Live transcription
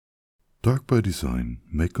Dark by Design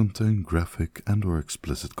may contain graphic and/or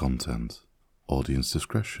explicit content. Audience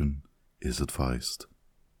discretion is advised.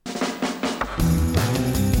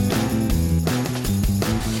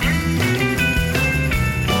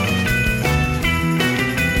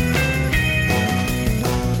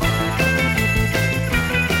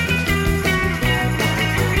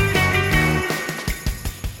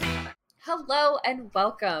 Hello and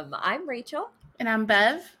welcome. I'm Rachel. And I'm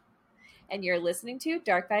Bev. And you're listening to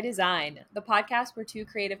Dark by Design, the podcast where two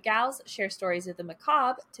creative gals share stories of the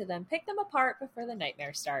macabre to then pick them apart before the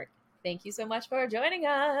nightmares start. Thank you so much for joining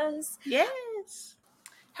us. Yes.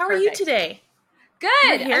 How are you today?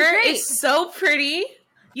 Good. Your hair I'm great. is so pretty.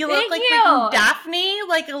 You Thank look like you. freaking Daphne,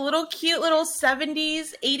 like a little cute little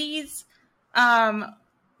 70s, 80s,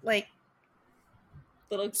 like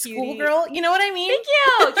Little cutie. schoolgirl. You know what I mean? Thank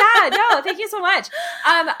you. Yeah, no, thank you so much.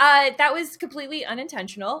 That was completely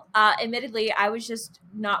unintentional. Admittedly, I was just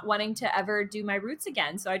not wanting to ever do my roots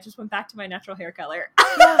again, so I just went back to my natural hair color.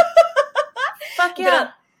 Yeah. Fuck yeah.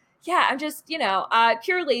 Yeah, I'm just,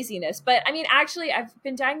 pure laziness. But I mean, actually, I've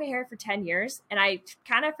been dyeing my hair for 10 years and I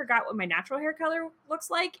kind of forgot what my natural hair color looks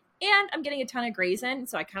like. And I'm getting a ton of grays in.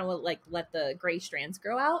 So I kind of want to let the gray strands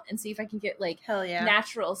grow out and see if I can get Hell yeah.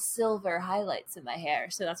 natural silver highlights in my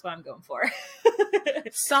hair. So that's what I'm going for.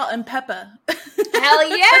 Salt and pepper.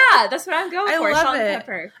 Hell yeah. That's what I'm going for. Love Salt it. and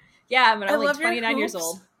pepper. Yeah, I'm only love 29 years hoops.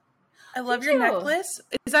 old. I love Thank your you. necklace.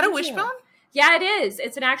 Is that a Thank wishbone? you. Yeah, it is.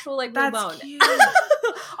 It's an actual real That's bone. cute.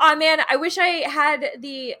 Oh man, I wish I had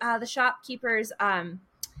the shopkeeper's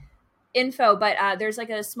info, but there's like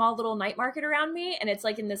a small little night market around me, and it's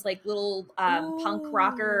like in this like little punk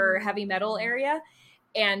rocker heavy metal area,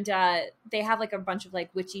 and they have like a bunch of like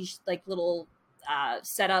witchy like little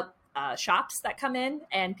setup shops that come in,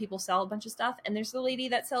 and people sell a bunch of stuff. And there's the lady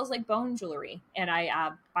that sells like bone jewelry, and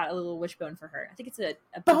I bought a little wishbone for her. I think it's a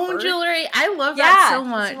Bone bird. jewelry. I love that so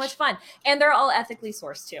much. It's so much fun, and they're all ethically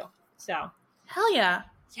sourced too. So Hell yeah.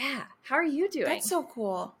 yeah, how are you doing? That's so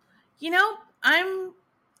cool.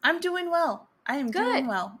 I'm doing well. I am Good. doing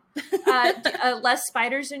well. Less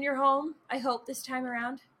spiders in your home, I hope, this time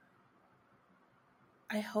around.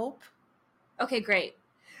 I hope. Okay, great.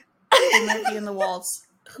 They might be in the walls.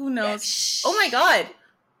 Who knows? Oh my god.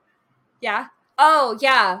 Yeah. Oh,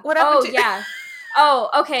 yeah. What happened Oh, to- yeah. Oh,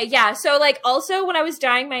 okay, yeah. So, like, also when I was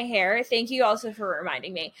dyeing my hair, thank you also for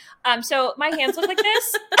reminding me. So my hands look like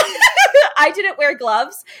this. I didn't wear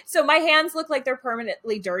gloves, so my hands look like they're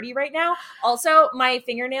permanently dirty right now. Also, my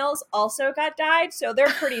fingernails also got dyed, so they're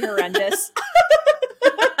pretty horrendous.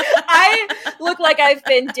 I look like I've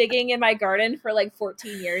been digging in my garden for like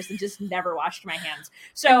 14 years and just never washed my hands.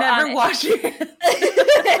 So never wash your hands.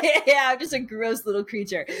 yeah, I'm just a gross little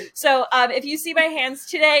creature. So if you see my hands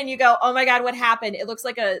today and you go, oh my god, what happened? It looks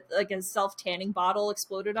like a self-tanning bottle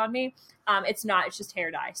exploded on me. It's not. It's just hair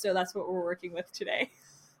dye. So that's what we're working with today.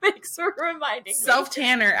 Thanks for reminding me.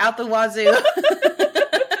 Self-tanner out the wazoo.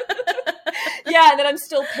 Yeah, and then I'm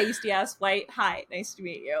still pasty ass white. Hi, nice to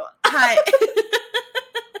meet you. Hi.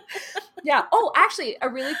 Yeah. Oh, actually, a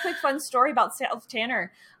really quick fun story about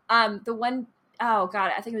self-tanner. The one, oh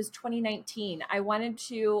god, I think it was 2019. I wanted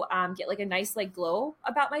to get like a nice like glow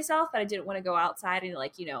about myself, but I didn't want to go outside and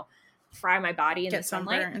like, fry my body in the Get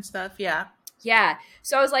sunlight sunburn and stuff, yeah. Yeah.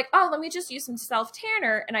 So I was like, oh, let me just use some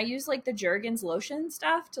self-tanner. And I used like the Jergens lotion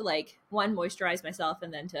stuff to like, one, moisturize myself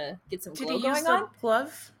and then to get some glow Did you going use on. the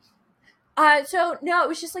glove? So no, it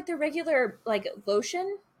was just like the regular like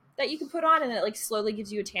lotion that you can put on and it like slowly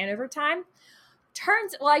gives you a tan over time.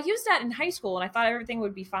 I used that in high school and I thought everything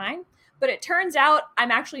would be fine. But it turns out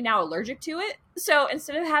I'm actually now allergic to it. So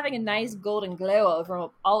instead of having a nice golden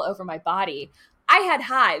glow all over my body, I had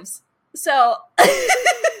hives. So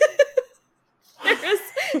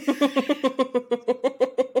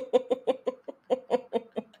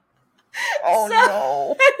Oh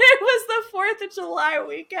no. It was the 4th of July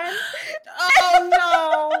weekend. Oh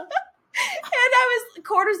no. And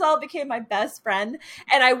cortisol became my best friend.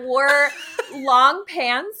 And I wore long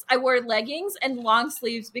pants. I wore leggings and long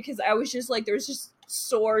sleeves because I was just like, there was just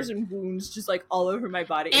sores and wounds just like all over my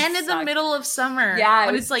body. And in the middle of summer. Yeah,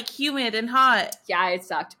 when it's like humid and hot. Yeah, it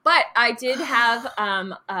sucked. But I did have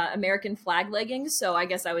American flag leggings, so I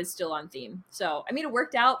guess I was still on theme. So, I mean, it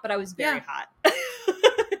worked out, but I was very hot.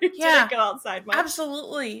 Yeah. Didn't go outside much.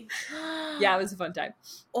 Absolutely. Yeah, it was a fun time.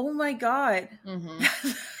 Oh my god. Mm-hmm.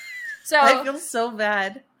 So I feel so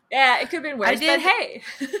bad. Yeah, it could have been worse, but hey.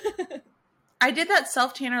 I did that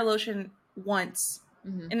self-tanner lotion once.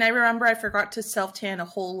 Mm-hmm. And I remember I forgot to self-tan a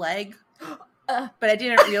whole leg. But I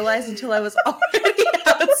didn't realize until I was already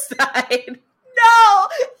outside. No!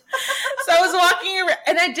 So I was walking around,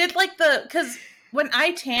 and I did like because when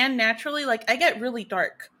I tan naturally, like I get really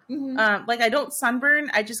dark. Mhm. Like I don't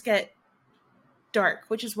sunburn, I just get dark,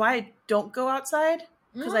 which is why I don't go outside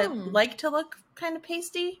because I like to look kind of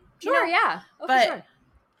pasty. Sure, yeah. Oh, but for sure.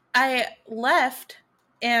 I left,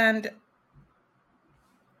 and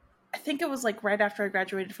I think it was like right after I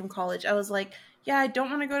graduated from college. I was like, yeah, I don't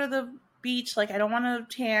want to go to the beach. Like, I don't want to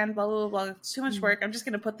tan, blah, blah, blah. It's too much work. I'm just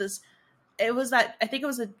going to put this. It was that, I think it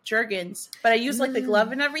was a Jergens, but I used like the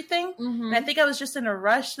glove and everything. And I think I was just in a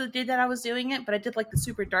rush the day that I was doing it, but I did like the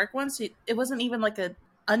super dark one. So it wasn't even like a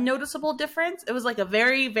unnoticeable difference. It was like a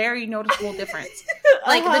very, very noticeable difference.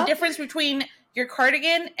 Like the difference between your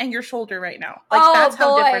cardigan and your shoulder right now. Like that's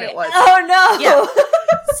how different it was. Oh no. Yeah.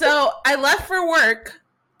 So I left for work.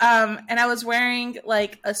 And I was wearing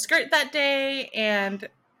like a skirt that day and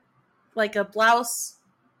like a blouse.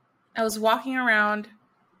 I was walking around,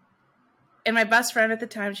 and my best friend at the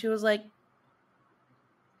time, she was like,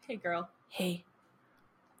 "Hey girl. Hey,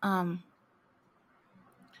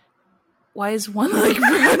 why is one leg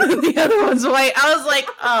brown and the other one's white?" I was like,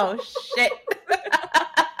 oh shit.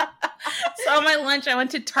 So on my lunch, I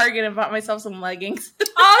went to Target and bought myself some leggings.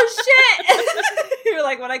 Oh shit. You're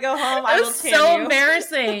like, when I go home, I will tan so you.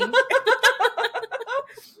 Embarrassing.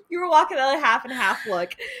 You were walking on a half and half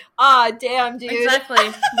look. Ah, damn, dude. Exactly.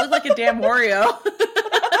 Look like a damn Oreo.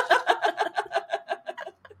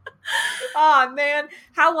 Oh man,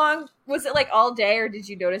 how long was it? Like all day, or did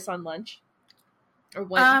you notice on lunch? Or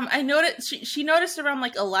when? I noticed she noticed around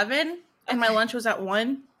like 11, and my lunch was at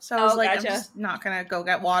 1. So I was like, gotcha. I'm just not gonna go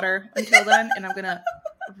get water until then, and I'm gonna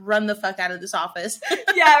run the fuck out of this office.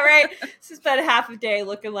 Yeah, right. So spent half a day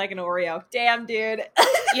looking like an Oreo. Damn, dude.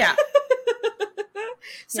 Yeah.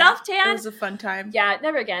 Self-tan? It was a fun time. Yeah,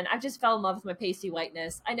 never again. I just fell in love with my pasty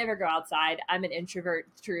whiteness. I never go outside. I'm an introvert,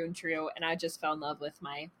 true and true, and I just fell in love with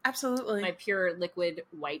my pure liquid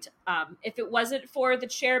white. If it wasn't for the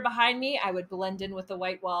chair behind me, I would blend in with the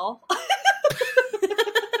white wall.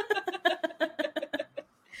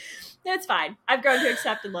 It's fine. I've grown to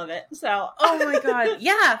accept and love it. So, oh my god,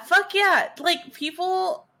 yeah, fuck yeah! Like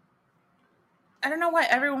people, I don't know why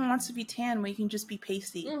everyone wants to be tan when you can just be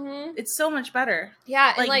pasty. Mm-hmm. It's so much better.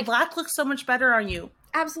 Yeah, like black looks so much better on you.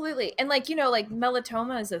 Absolutely, and like like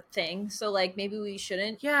melanoma is a thing, so like maybe we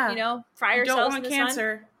shouldn't, fry ourselves. Don't want in the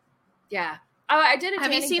cancer. Sun. Yeah. Oh, I did a.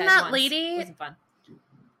 Have you tanning seen bed that once. lady? It wasn't fun.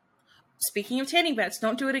 Speaking of tanning beds,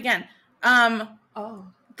 don't do it again.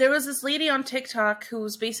 There was this lady on TikTok who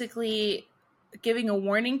was basically giving a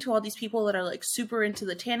warning to all these people that are like super into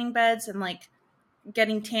the tanning beds and like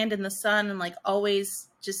getting tanned in the sun and like always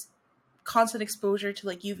just constant exposure to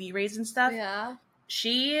like UV rays and stuff. Yeah.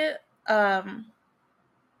 She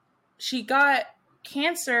got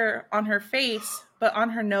cancer on her face, but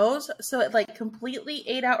on her nose, so it like completely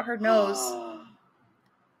ate out her nose.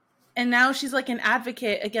 And now she's like an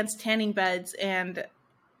advocate against tanning beds and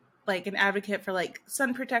like an advocate for like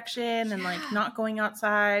sun protection and like not going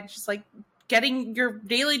outside, just like getting your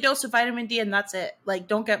daily dose of vitamin D and that's it. Like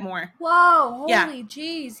don't get more. Whoa, holy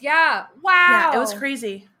jeez. Yeah. Wow. Yeah, it was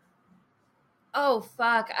crazy. Oh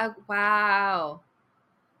fuck. Wow.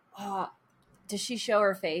 Oh, does she show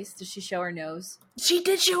her face? Does she show her nose? She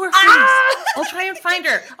did show her face. I'll try and find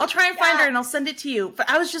her. And I'll send it to you.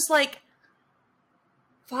 But I was just like,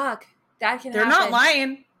 fuck. That can They're happen. not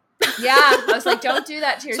lying. Yeah, I was like, don't do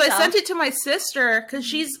that to yourself. So I sent it to my sister because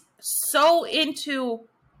she's so into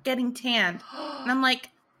getting tanned. And I'm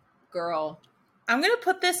like, girl, I'm going to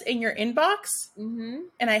put this in your inbox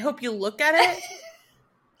and I hope you look at it.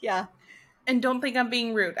 Yeah. And don't think I'm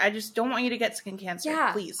being rude. I just don't want you to get skin cancer,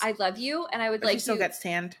 please. I love you and I would but like she still gets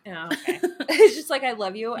tanned. Oh, okay. It's just like, I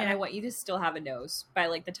love you and I want you to still have a nose by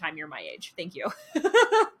like the time you're my age. Thank you.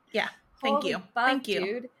 Yeah. Thank you. Fuck, thank you.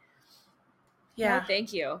 Dude. Yeah. No,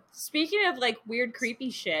 thank you. Speaking of like weird, creepy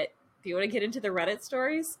shit, do you want to get into the Reddit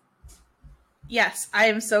stories? Yes, I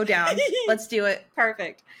am so down. Let's do it.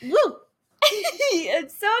 Perfect. Woo! I'm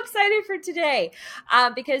so excited for today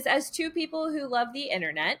because as two people who love the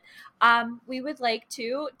internet, we would like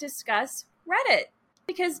to discuss Reddit.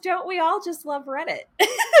 Because don't we all just love Reddit?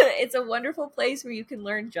 It's a wonderful place where you can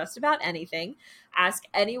learn just about anything, ask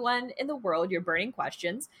anyone in the world your burning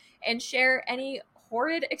questions, and share any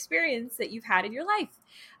horrid experience that you've had in your life.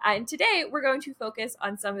 And today we're going to focus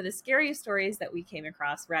on some of the scariest stories that we came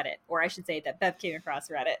across Reddit, or I should say that Bev came across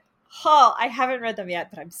Reddit. Oh, I haven't read them yet,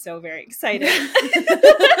 but I'm so very excited.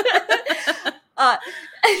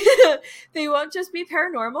 They won't just be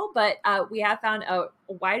paranormal, but we have found a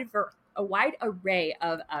wide array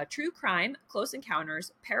of true crime, close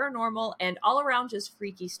encounters, paranormal, and all around just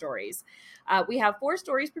freaky stories. We have 4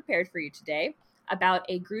 stories prepared for you today. about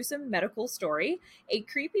a gruesome medical story, a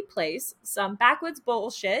creepy place, some backwoods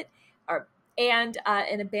bullshit, and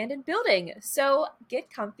an abandoned building. So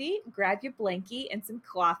get comfy, grab your blankie and some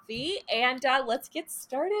coffee, and let's get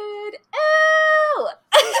started. Oh!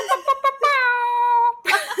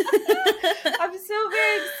 I'm so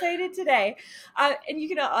very excited today. And you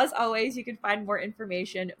can, as always, you can find more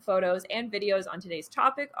information, photos, and videos on today's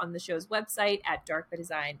topic on the show's website at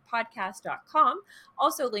darkbydesignpodcast.com,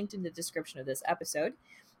 also linked in the description of this episode.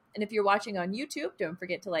 And if you're watching on YouTube, don't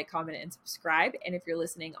forget to like, comment, and subscribe. And if you're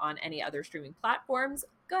listening on any other streaming platforms,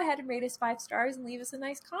 go ahead and rate us 5 stars and leave us a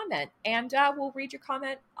nice comment. And we'll read your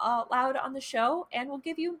comment loud on the show, and we'll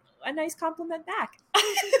give you a nice compliment back.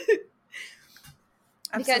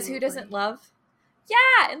 Because who doesn't love?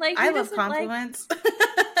 Yeah, and like, who I love compliments.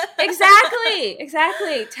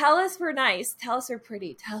 Exactly. Tell us we're nice. Tell us we're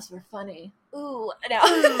pretty. Tell us we're funny. Ooh, no.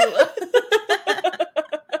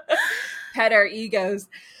 Pet our egos.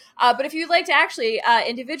 But if you'd like to actually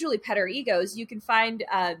individually pet our egos, you can find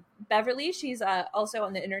Beverly. She's also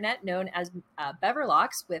on the internet known as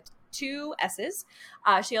Beverlocks with 2 S's.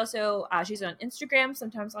 She's on Instagram,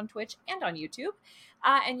 sometimes on Twitch, and on YouTube.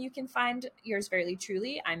 And you can find yours very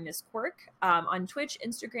truly. I'm Miss Quirk on Twitch,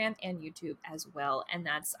 Instagram, and YouTube as well. And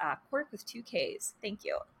that's Quirk with 2 Ks. Thank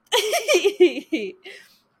you.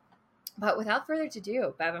 But without further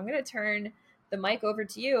ado, Bev, I'm going to turn the mic over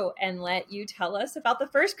to you and let you tell us about the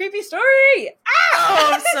first creepy story.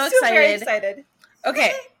 Oh, I'm so excited. Very excited.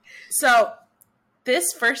 Okay, so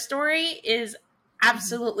this first story is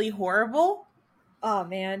absolutely horrible. Oh,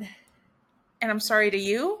 man. And I'm sorry to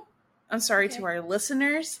you. I'm sorry to our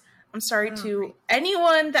listeners. I'm sorry to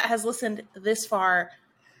anyone that has listened this far,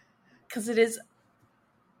 because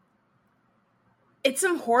it's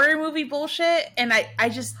some horror movie bullshit, and I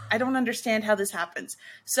don't understand how this happens.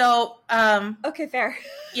 So, okay, fair.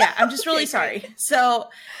 Yeah, I'm just really sorry. So,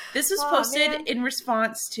 this was posted in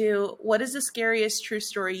response to what is the scariest true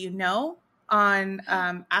story you know on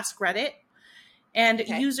Ask Reddit, and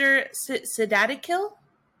user Sedatikil.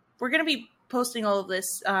 We're gonna be posting all of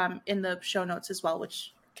this in the show notes as well,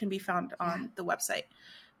 which can be found on the website.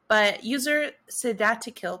 But user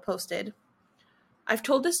Sedatikil posted, "I've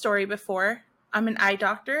told this story before. I'm an eye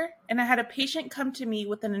doctor, and I had a patient come to me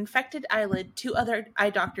with an infected eyelid 2 other eye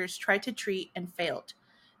doctors tried to treat and failed.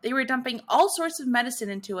 They were dumping all sorts of medicine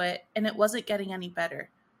into it, and it wasn't getting any better.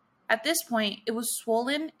 At this point, it was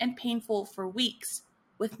swollen and painful for weeks,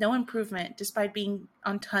 with no improvement despite being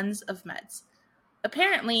on tons of meds.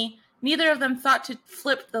 Apparently, neither of them thought to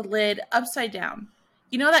flip the lid upside down.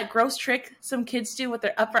 You know that gross trick some kids do with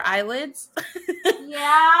their upper eyelids?"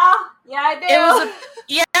 Yeah, I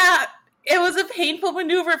do. It was a painful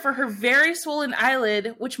maneuver for her very swollen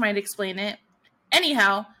eyelid, which might explain it.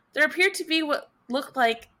 Anyhow, there appeared to be what looked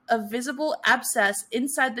like a visible abscess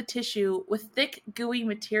inside the tissue with thick, gooey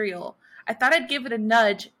material. I thought I'd give it a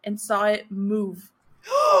nudge and saw it move.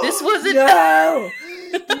 This wasn't... No!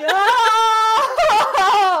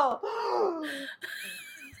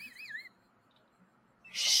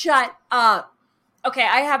 Shut up. Okay,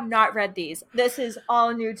 I have not read these. This is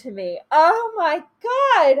all new to me. Oh my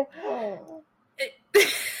god!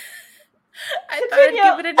 I thought I'd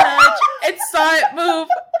give it a nudge and saw it move.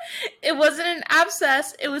 It wasn't an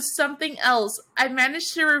abscess, it was something else. I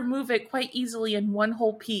managed to remove it quite easily in one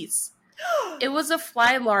whole piece. It was a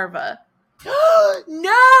fly larva.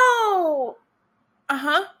 No!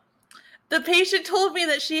 Uh-huh. The patient told me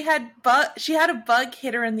that she had a bug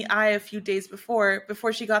hit her in the eye a few days before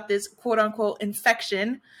she got this quote-unquote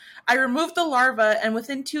infection. I removed the larva, and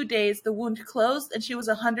within 2 days, the wound closed, and she was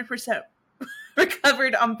 100%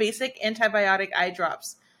 recovered on basic antibiotic eye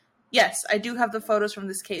drops. Yes, I do have the photos from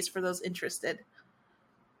this case for those interested.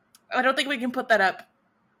 I don't think we can put that up.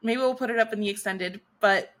 Maybe we'll put it up in the extended,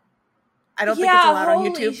 but I don't think it's allowed on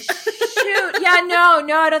YouTube. Shoot. Yeah, no,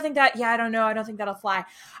 I don't think that. Yeah, I don't know. I don't think that'll fly.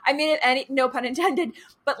 I mean, no pun intended.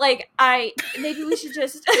 But like, maybe we should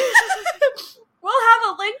just. We'll have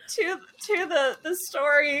a link to the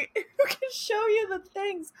story. Who can show you the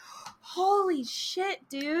things? Holy shit,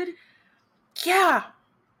 dude! Yeah,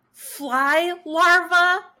 fly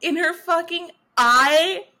larva in her fucking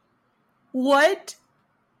eye. What?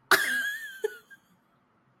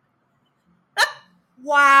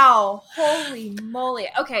 Wow. Holy moly.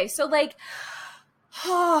 Okay, so like,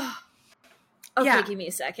 okay, yeah. Give me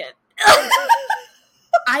a second.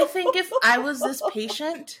 I think if I was this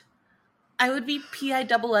patient, I would be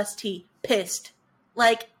PISST, pissed.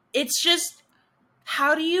 Like, it's just,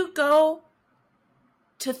 how do you go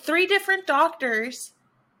to 3 different doctors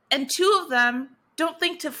and 2 of them don't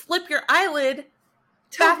think to flip your eyelid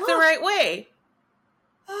back the right way?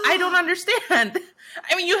 I don't understand.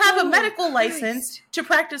 I mean, you have a medical Christ. license to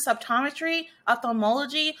practice optometry,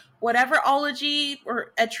 ophthalmology, whatever ology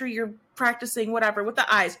or etry you're practicing, whatever, with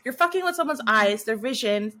the eyes. You're fucking with someone's eyes, their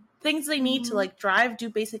vision, things they need to like drive, do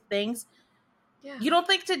basic things. Yeah. You don't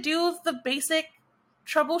think to do the basic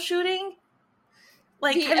troubleshooting?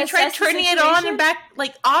 Like, The have you tried assess the turning it on situation? and back,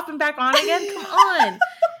 like off and back on again? Come on.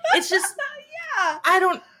 It's just, Yeah. I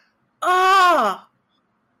don't,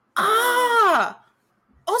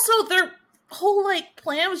 Also, their whole, like,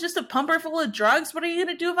 plan was just to pump her full of drugs. What are you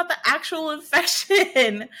going to do about the actual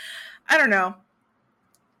infection? I don't know.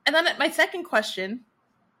 And then my second question,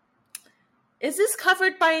 is this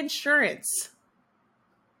covered by insurance?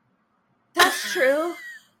 That's true.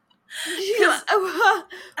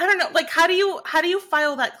 I don't know. Like, how do you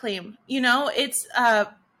file that claim? You know, it's,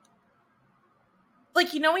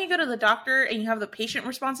 like, you know when you go to the doctor and you have the patient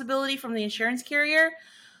responsibility from the insurance carrier?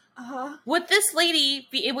 Would this lady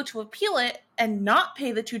be able to appeal it and not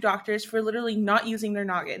pay the 2 doctors for literally not using their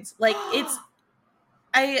noggins? Like,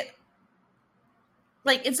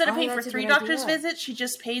 instead of paying for that's a 3 good doctors' idea. visits, she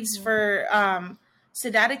just pays for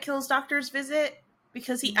Sedatakil's doctor's visit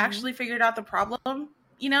because he actually figured out the problem,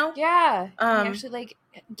 you know? Yeah. He Um, actually like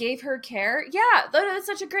gave her care. Yeah, that's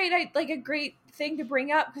such a great thing to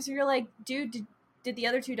bring up because you're like, dude, did the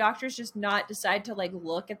other 2 doctors just not decide to like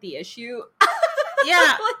look at the issue?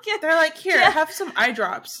 Yeah. Like, They're like, here, Yeah. have some eye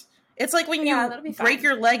drops. It's like when Yeah, that'll be you break fine.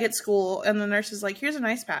 your leg at school and the nurse is like, here's an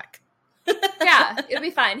ice pack. yeah, it'll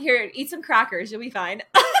be fine. Here, eat some crackers. You'll be fine.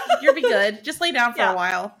 You'll be good. Just lay down for Yeah. a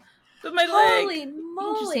while. But my leg. Holy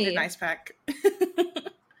You just need an moly! ice pack.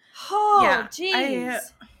 Oh, Yeah, jeez.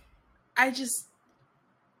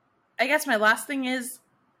 I guess my last thing is,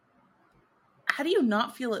 how do you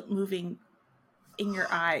not feel it moving in your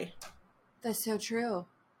eye? That's so true.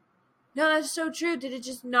 No, that's so true. Did it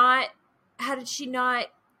just not? How did she not?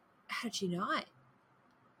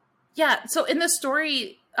 Yeah, so in the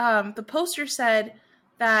story, the poster said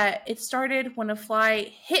that it started when a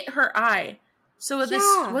fly hit her eye. So this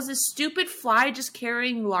Yeah. was this stupid fly just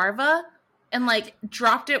carrying larvae and like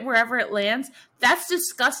dropped it wherever it lands. That's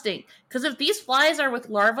disgusting. Because if these flies are with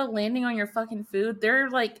larvae landing on your fucking food, they're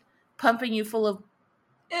like pumping you full of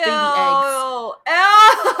Ew. eggs.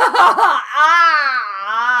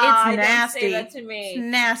 It's nasty. Say that to It's me.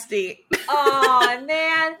 nasty. Oh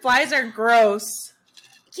man. Flies are gross.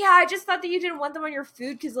 Yeah, I just thought that you didn't want them on your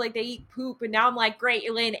food because like they eat poop, and now I'm like, great,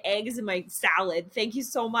 you're laying eggs in my salad. Thank you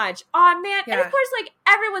so much. Oh man, and Yeah. of course, like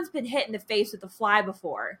everyone's been hit in the face with a fly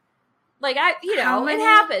before. Like How it many?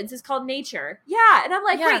 happens. It's called nature. Yeah, and I'm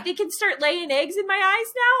like, Yeah. wait, they can start laying eggs in my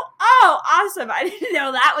eyes now? Oh, awesome! I didn't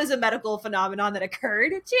know that was a medical phenomenon that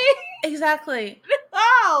occurred. Gee, Exactly.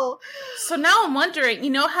 oh, So now I'm wondering,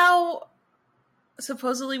 you know how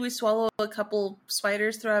supposedly we swallow a couple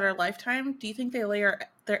spiders throughout our lifetime? Do you think they lay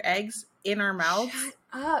their eggs in our mouths? shut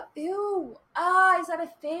up! Ew! Ah, is that a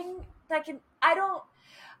thing that can? I don't.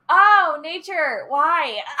 Oh, nature!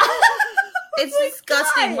 Why? It's Oh my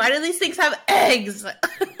disgusting. God. Why do these things have eggs?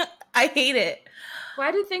 I hate it.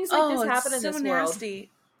 Why do things like this it's happen in so this world?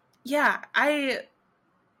 nasty. Yeah, I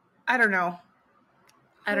don't know.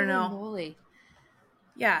 I don't know. Holy moly.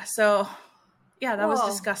 Yeah, so yeah, that was Whoa.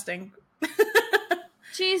 disgusting.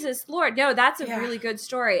 Jesus Lord. No, that's a Yeah. really good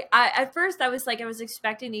story. At first I was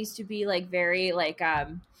expecting these to be like very like I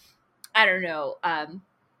don't know,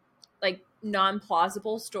 like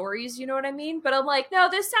non-plausible stories, you know what I mean? But I'm like, no,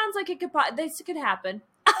 this sounds like this could happen.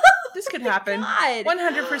 This could happen. God.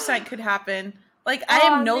 100% could happen. Like, I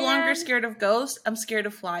am no longer man. scared of ghosts. I'm scared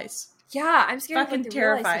of flies. Yeah, I'm scared Fucking of like the real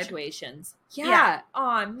life terrified. situations. Yeah. Yeah.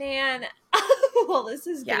 Oh man. Well, this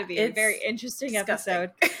is Yeah, gonna be a it's very interesting disgusting.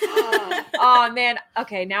 episode. Oh man.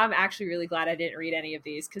 Okay, now I'm actually really glad I didn't read any of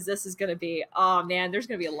these because this is gonna be. Oh man, there's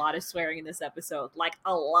gonna be a lot of swearing in this episode, like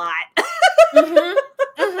a lot. Mhm.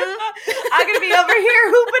 I'm gonna be over here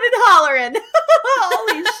hooping and hollering.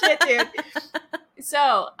 Holy shit, dude.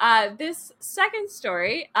 So, this second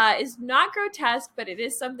story is not grotesque, but it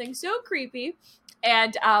is something so creepy,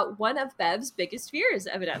 and one of Bev's biggest fears,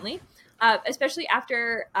 evidently, especially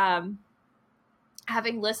after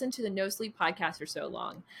having listened to the No Sleep podcast for so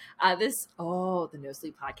long. The No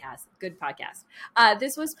Sleep podcast, good podcast.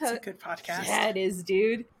 This was It's a good podcast. Yeah, it is,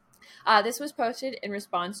 dude. This was posted in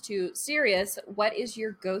response to Sirius, what is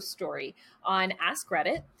your ghost story on Ask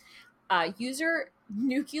Reddit. User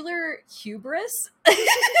Nuclear Hubris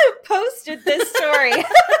posted this story.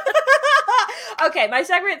 Okay, my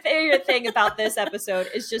second favorite thing about this episode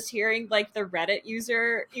is just hearing like the Reddit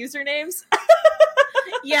usernames.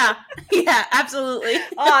 Yeah, absolutely.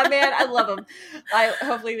 Oh man, I love them.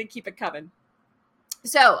 Hopefully they keep it coming.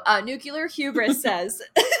 So, Nuclear Hubris says,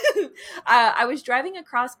 I was driving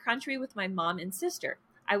across country with my mom and sister.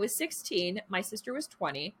 I was 16, my sister was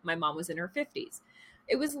 20, my mom was in her 50s.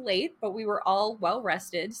 It was late, but we were all well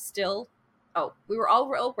rested,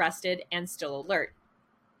 and still alert.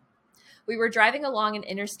 We were driving along an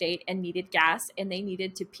interstate and needed gas, and they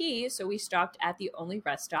needed to pee, so we stopped at the only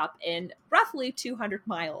rest stop in roughly 200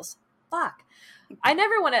 miles. Fuck. I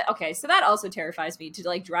never want to. Okay, so that also terrifies me to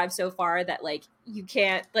like drive so far that like you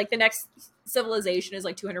can't, like the next civilization is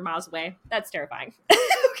like 200 miles away. That's terrifying.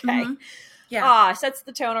 Okay. Mhm. Yeah. Sets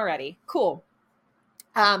the tone already. Cool.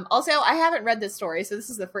 Also, I haven't read this story, so this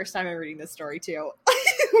is the first time I'm reading this story too.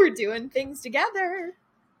 We're doing things together.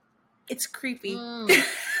 It's creepy.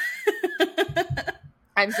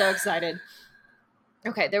 I'm so excited.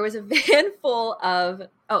 Okay, there was a van full of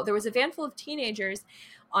teenagers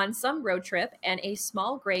on some road trip, and a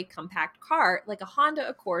small gray compact car, like a Honda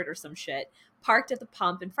Accord or some shit, parked at the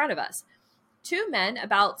pump in front of us. Two men,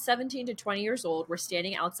 about 17 to 20 years old, were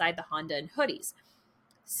standing outside the Honda in hoodies.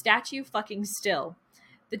 Statue fucking still.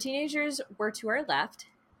 The teenagers were to our left.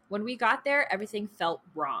 When we got there, everything felt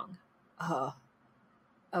wrong.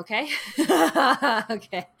 Okay.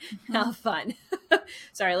 Okay. How fun.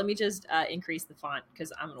 Sorry, let me just increase the font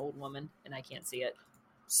because I'm an old woman and I can't see it.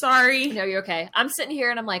 Sorry. No, you're okay. I'm sitting here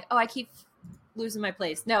and I'm like, I keep losing my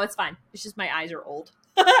place. No, it's fine. It's just my eyes are old.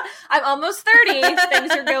 I'm almost 30.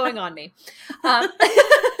 Things are going on me.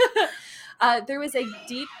 There was a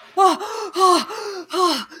deep...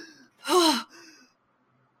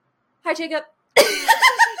 Hi, Jacob.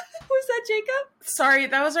 Was that Jacob? Sorry,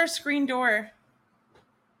 that was our screen door.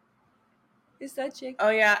 Is that Jacob? Oh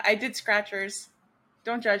yeah, I did scratchers.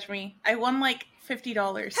 Don't judge me. I won like $50.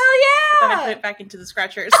 Hell Then yeah! I put it back into the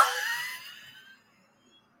scratchers.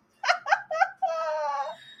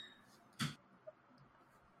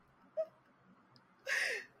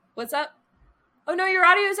 What's up? Oh no, your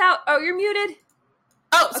audio's out. Oh, you're muted.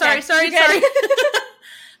 Oh, Okay, sorry. you're good.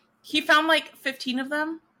 He found like 15 of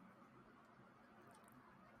them.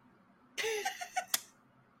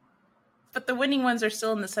 But the winning ones are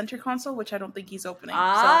still in the center console, which I don't think he's opening.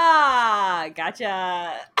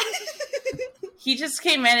 Gotcha. He just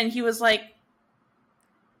came in and he was like,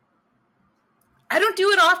 I don't do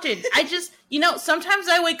it often. I just, sometimes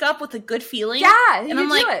I wake up with a good feeling. Yeah, and I'm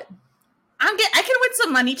like, do it. I can win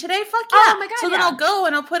some money today. Fuck yeah. Oh my God, so then I'll go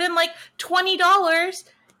and I'll put in like $20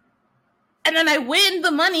 and then I win the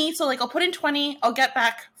money. So like I'll put in 20, I'll get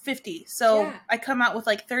back 50. So Yeah. I come out with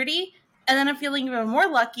like 30 and then I'm feeling even more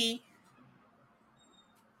lucky.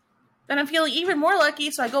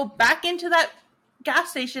 So I go back into that gas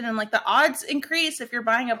station and like the odds increase if you're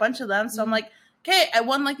buying a bunch of them. So I'm like, okay, I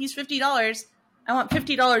won like these $50. I want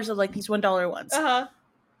 $50 of like these $1 ones. Uh-huh.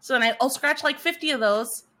 So then I'll scratch like 50 of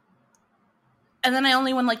those. And then I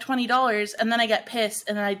only win like $20 and then I get pissed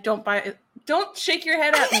and then I don't buy it. Don't shake your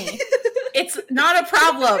head at me. It's not a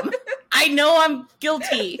problem. I know I'm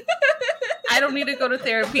guilty. I don't need to go to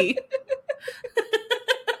therapy.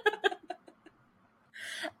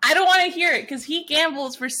 I don't want to hear it because he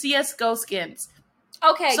gambles for CSGO skins.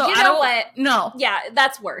 Okay, So you I know don't- what? No. Yeah,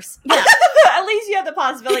 that's worse. Yeah. At least you have the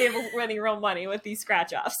possibility of winning real money with these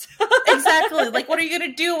scratch-offs. Exactly. Like, what are you going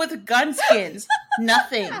to do with gun skins?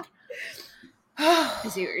 Nothing. I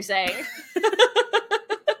see what you're saying.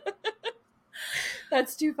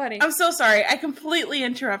 That's too funny. I'm so sorry. I completely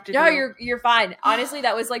interrupted No, you. you're fine. Honestly,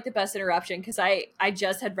 that was like the best interruption because I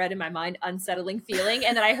just had read in my mind unsettling feeling,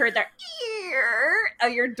 and then I heard that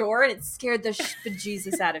of your door, and it scared the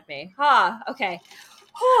bejesus out of me. Okay.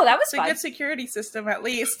 Oh, that was It's a fun. good security system, at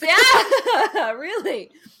least. Yeah,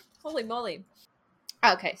 really. Holy moly.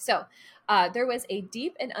 Okay, so there was a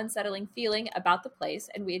deep and unsettling feeling about the place,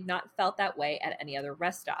 and we had not felt that way at any other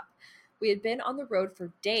rest stop. We had been on the road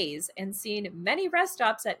for days and seen many rest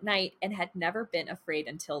stops at night and had never been afraid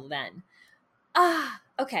until then.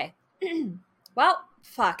 Okay. Well,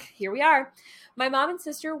 fuck, here we are. My mom and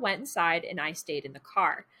sister went inside and I stayed in the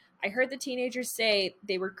car. I heard the teenagers say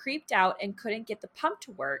they were creeped out and couldn't get the pump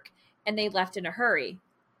to work, and they left in a hurry.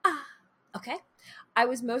 Okay. I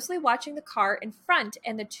was mostly watching the car in front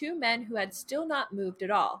and the two men who had still not moved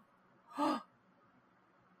at all.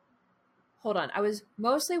 Hold on. I was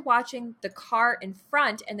mostly watching the car in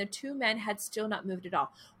front and the two men had still not moved at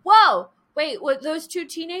all. Whoa! Wait, what, those two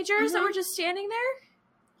teenagers that were just standing there?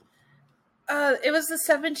 It was the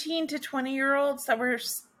 17 to 20-year-olds that were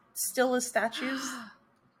still as statues.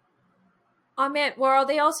 Oh man, well, are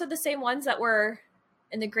they also the same ones that were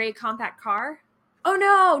in the gray compact car? Oh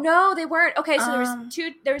no, they weren't. Okay, so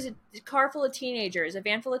there was a car full of teenagers, a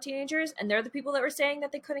van full of teenagers, and they're the people that were saying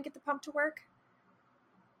that they couldn't get the pump to work?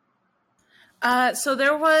 So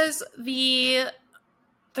there was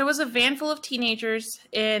a van full of teenagers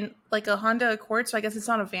in like a Honda Accord. So I guess it's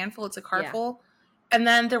not a van full; it's a car full. And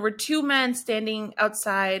then there were two men standing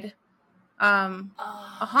outside a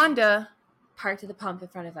Honda, parked at the pump in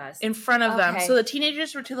front of us. In front of them. So the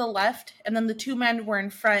teenagers were to the left, and then the two men were in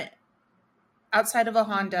front, outside of a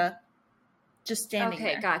Honda, just standing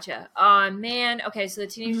there. Okay, gotcha. Oh, man. Okay, so the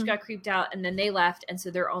teenagers got creeped out, and then they left, and so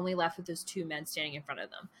they're only left with those two men standing in front of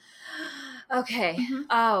them. Okay.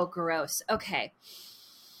 Oh, gross. Okay.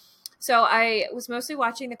 So I was mostly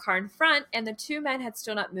watching the car in front, and the two men had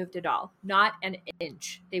still not moved at all. Not an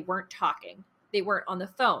inch. They weren't talking. They weren't on the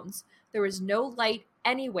phones. There was no light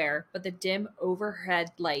anywhere but the dim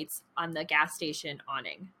overhead lights on the gas station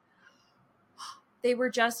awning. They were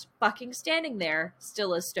just fucking standing there,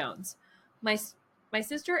 still as stones. My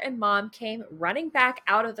sister and mom came running back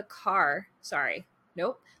out of the car. Sorry.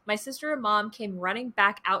 Nope. My sister and mom came running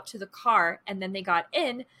back out to the car, and then they got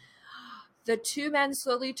in. The two men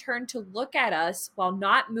slowly turned to look at us while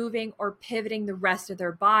not moving or pivoting the rest of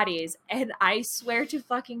their bodies. And I swear to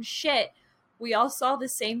fucking shit, we all saw the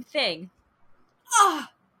same thing. Oh,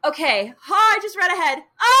 okay. Oh, I just read ahead.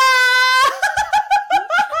 Oh!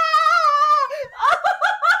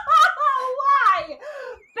 Why?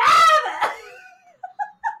 Bam!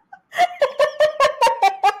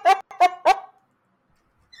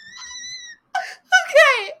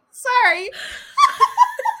 Okay, sorry.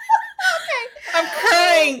 I'm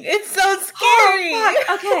crying. It's so scary. Oh,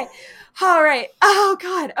 fuck. Okay. All right. Oh,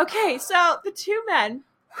 God. Okay, so the two men...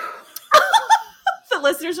 The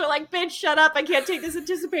listeners are like, bitch, shut up. I can't take this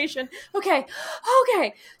anticipation. Okay.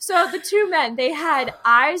 So the two men, they had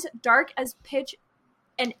eyes dark as pitch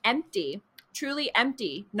and empty. Truly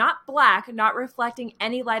empty. Not black, not reflecting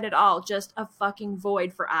any light at all. Just a fucking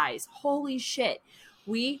void for eyes. Holy shit.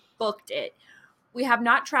 We booked it. We have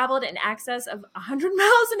not traveled in excess of 100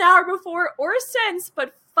 miles an hour before or since,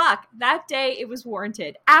 but fuck, that day it was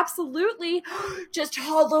warranted. Absolutely. Just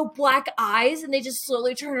hollow black eyes, and they just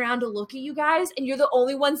slowly turn around to look at you guys, and you're the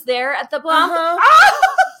only ones there at the bump.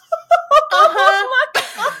 Oh my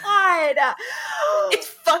God. It's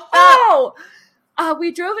fucked up.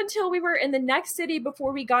 We drove until we were in the next city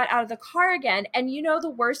before we got out of the car again. And you know the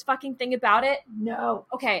worst fucking thing about it? No.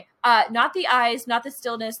 Okay. Not the eyes, not the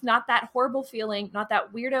stillness, not that horrible feeling, not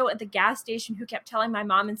that weirdo at the gas station who kept telling my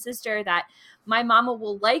mom and sister that my mama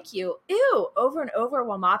will like you. Ew. Over and over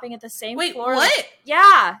while mopping at the same floor. Wait, what?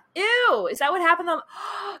 Yeah. Ew. Is that what happened to them?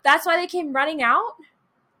 That's why they came running out?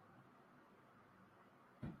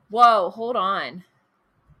 Whoa. Hold on.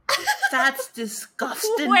 That's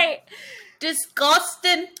disgusting. Wait.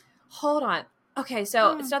 Disgusting. Hold on. Okay,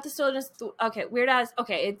 so it's not the stillness. Okay, weird ass.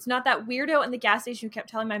 Okay, it's not that weirdo in the gas station who kept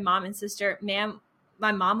telling my mom and sister, ma'am,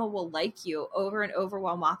 my mama will like you, over and over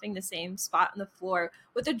while mopping the same spot on the floor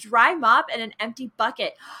with a dry mop and an empty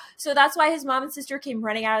bucket. So that's why his mom and sister came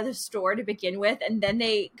running out of the store to begin with, and then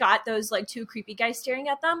they got those like two creepy guys staring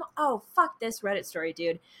at them. Oh, fuck this Reddit story,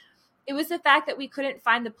 dude. It was the fact that we couldn't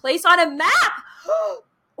find the place on a map.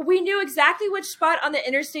 We knew exactly which spot on the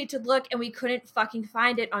interstate to look, and we couldn't fucking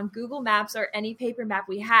find it on Google Maps or any paper map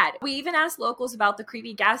we had. We even asked locals about the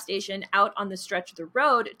creepy gas station out on the stretch of the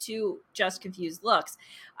road to just confused looks.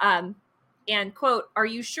 And, quote, are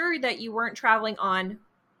you sure that you weren't traveling on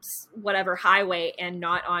whatever highway and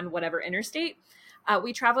not on whatever interstate?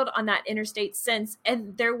 We traveled on that interstate since,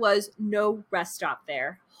 and there was no rest stop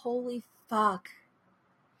there. Holy fuck.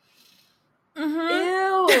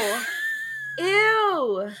 Ew.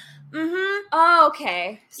 Ew. Oh,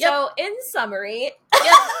 okay. So, in summary,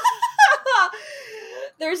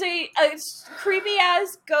 there's a creepy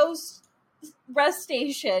ass ghost rest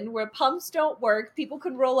station where pumps don't work. People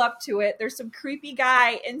can roll up to it. There's some creepy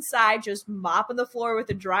guy inside just mopping the floor with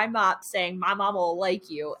a dry mop saying, my mama will like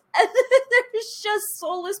you. And then there's just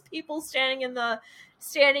soulless people standing in the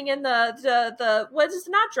what is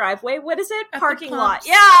it? Not driveway. What is it? Parking lot.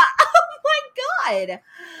 Yeah. Oh my God.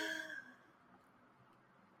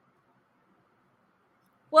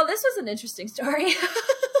 Well, this was an interesting story.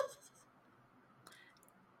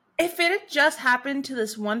 If it had just happened to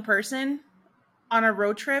this one person on a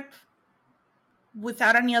road trip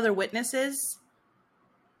without any other witnesses,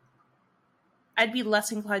 I'd be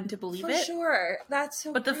less inclined to believe it. For sure. That's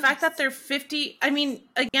so But the fact that they're 50, I mean,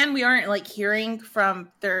 again, we aren't like hearing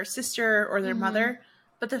from their sister or their mother,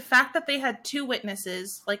 but the fact that they had two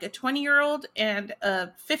witnesses, like a 20-year-old and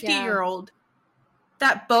a 50-year-old,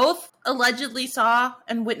 that both allegedly saw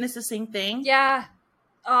and witnessed the same thing. Yeah.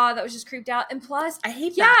 that was just creeped out. And plus, I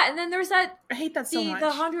hate yeah, that. and then there's that I hate that so much.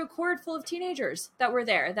 the Honda Accord full of teenagers that were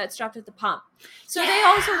there that stopped at the pump. So they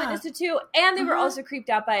also witnessed it too, and they were also creeped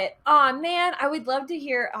out by it. Oh man, I would love to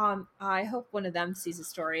hear. I hope one of them sees a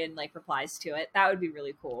story and like replies to it. That would be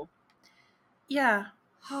really cool. Yeah,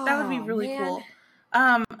 that would be really man. cool.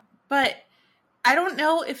 But I don't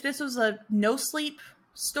know if this was a no sleep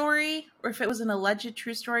story or if it was an alleged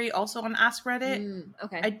true story also on Ask Reddit.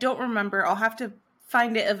 Okay. I don't remember. I'll have to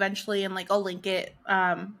find it eventually and like I'll link it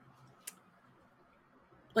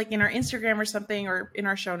like in our Instagram or something or in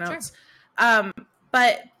our show notes. Sure.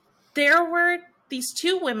 But there were these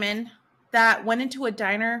two women that went into a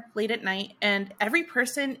diner late at night and every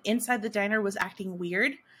person inside the diner was acting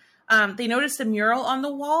weird. They noticed a mural on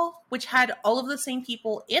the wall which had all of the same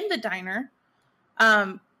people in the diner.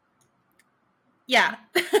 Yeah.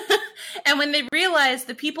 And when they realized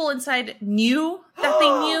the people inside knew that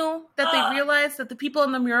they realized that the people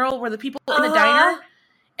in the mural were the people in the diner,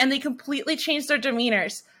 and they completely changed their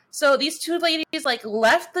demeanors. So these two ladies like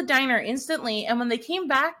left the diner instantly, and when they came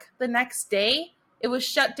back the next day, it was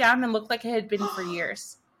shut down and looked like it had been for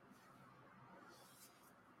years.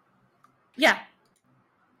 Yeah.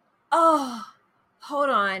 Oh, hold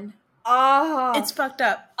on. Oh, it's fucked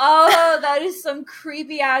up. Oh, that is some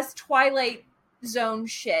creepy ass Twilight Zone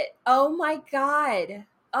shit. Oh my god.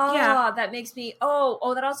 Oh, yeah. That makes me.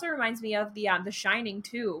 Oh, that also reminds me of the Shining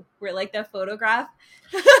too, where like the photograph,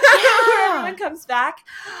 where everyone comes back.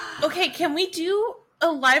 Okay, can we do a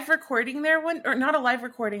live recording there? Or not a live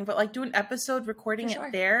recording, but like do an episode recording it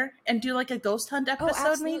there and do like a ghost hunt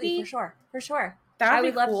episode, maybe. For sure. I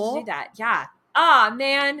would love cool. to do that. Yeah. Oh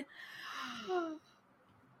man.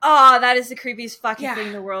 Oh, that is the creepiest fucking thing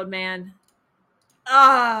in the world, man.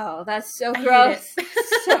 Oh, that's so gross.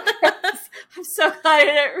 So gross. I'm so glad I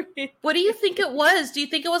didn't read. What do you think it was? Do you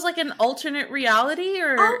think it was like an alternate reality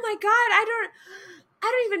or? Oh my god, I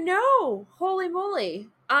don't even know. Holy moly.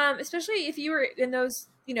 Especially if you were in those,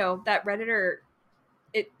 that Redditor,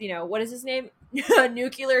 what is his name?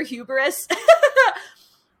 Nuclear Hubris.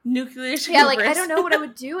 Nuclear Hubris. Yeah, like I don't know what I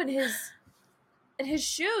would do in his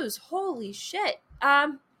shoes. Holy shit.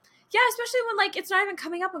 Yeah, especially when like it's not even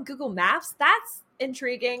coming up on Google Maps. That's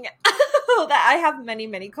intriguing. That I have many,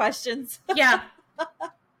 many questions. Yeah.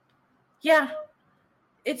 Yeah.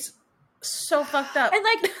 It's so fucked up. And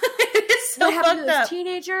like it's so what happened fucked to those up.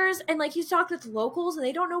 teenagers and like he's talked with locals and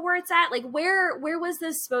they don't know where it's at. Like where was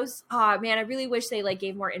this supposed man, I really wish they like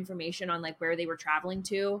gave more information on like where they were traveling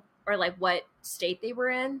to or like what state they were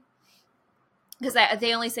in. Because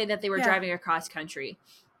they only say that they were driving across country.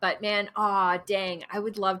 But man, dang, I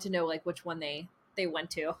would love to know like which one they went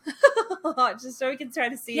to, just so we can try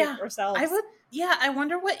to see it ourselves. I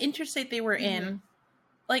wonder what interstate they were in,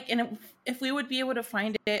 like, and if we would be able to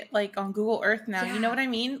find it like on Google Earth now. You know what I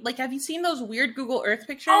mean? Like, have you seen those weird Google Earth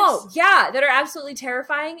pictures? Oh yeah, that are absolutely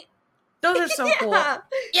terrifying. Those are so cool.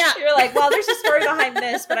 Yeah, you're like, well, there's a story behind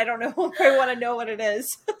this, but I don't know if I want to know what it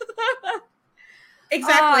is.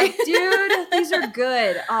 Exactly, dude. These are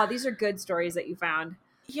good. These are good stories that you found.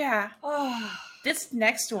 Yeah. This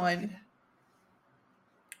next one,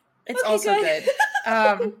 it's also good.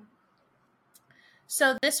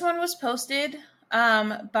 So this one was posted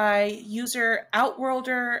by user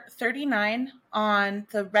Outworlder39 on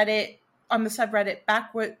the subreddit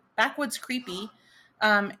Backwoods Creepy.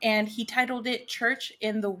 And he titled it "Church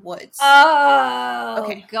in the Woods." Oh,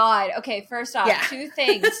 okay. God. Okay, first off, two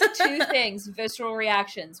things, visceral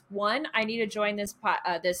reactions. One, I need to join this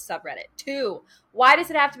subreddit. Two, why does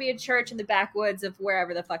it have to be a church in the backwoods of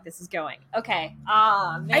wherever the fuck this is going? Okay.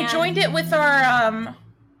 Man. I joined it with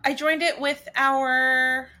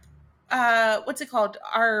our what's it called?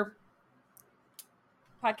 Our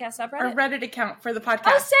podcast subreddit? Our Reddit account for the podcast.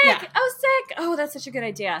 Oh, sick. Yeah. Oh, sick. Oh, that's such a good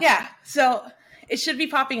idea. Yeah. So it should be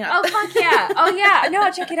popping up. Oh, fuck yeah. Oh, yeah. No,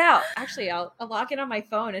 I'll check it out. Actually, I'll log in on my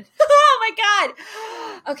phone. And oh, my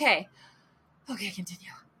God. Okay,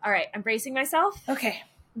 continue. All right. I'm bracing myself. Okay.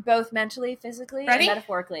 Both mentally, physically, Ready? and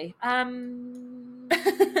metaphorically.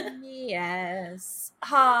 Yes.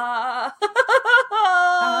 Ha.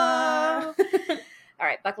 All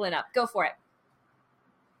right. Buckling up. Go for it.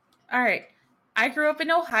 All right. I grew up in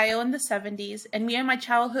Ohio in the 70s, and me and my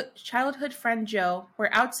childhood friend Joe were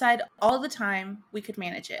outside all the time we could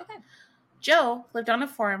manage it. Okay. Joe lived on a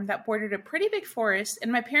farm that bordered a pretty big forest, and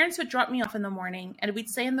my parents would drop me off in the morning, and we'd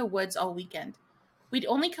stay in the woods all weekend. We'd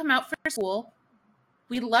only come out for school.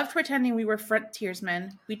 We loved pretending we were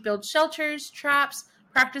frontiersmen. We'd build shelters, traps,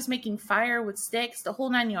 practice making fire with sticks, the whole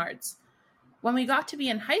 9 yards. When we got to be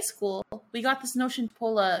in high school, we got this notion to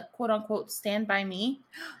pull a quote-unquote Stand By Me.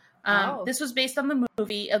 This was based on the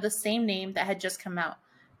movie of the same name that had just come out.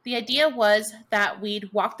 The idea was that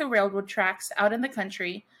we'd walk the railroad tracks out in the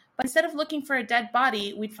country, but instead of looking for a dead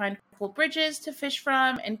body, we'd find cool bridges to fish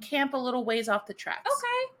from and camp a little ways off the tracks.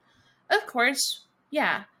 Okay. Of course,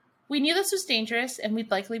 yeah. We knew this was dangerous and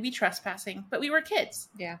we'd likely be trespassing, but we were kids.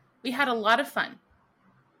 Yeah. We had a lot of fun.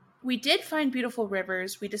 We did find beautiful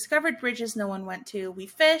rivers. We discovered bridges no one went to. We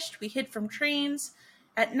fished. We hid from trains.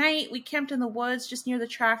 At night, we camped in the woods just near the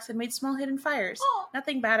tracks and made small hidden fires. Oh.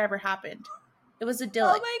 Nothing bad ever happened. It was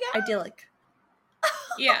idyllic. Oh my God. Idyllic.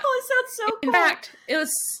 Yeah. Oh, it sounds so cool. In fact, it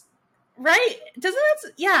was right. Doesn't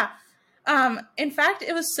that? Yeah. In fact,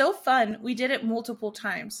 it was so fun. We did it multiple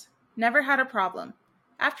times. Never had a problem.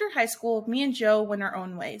 After high school, me and Joe went our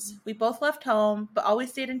own ways. We both left home, but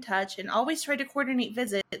always stayed in touch and always tried to coordinate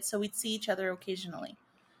visits so we'd see each other occasionally.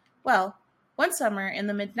 Well, one summer in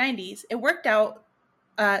the mid-90s, it worked out.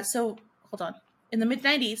 In the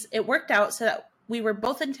mid-90s, it worked out so that we were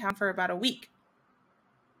both in town for about a week.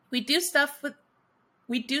 We'd do stuff with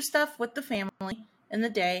the family in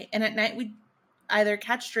the day, and at night we'd either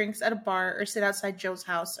catch drinks at a bar or sit outside Joe's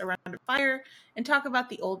house around a fire and talk about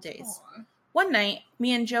the old days. Aww. One night,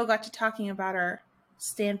 me and Joe got to talking about our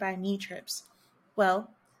Stand By Me trips. Well,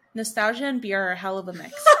 nostalgia and beer are a hell of a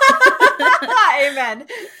mix. Amen.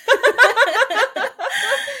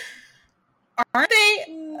 Aren't they?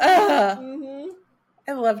 Mm-hmm.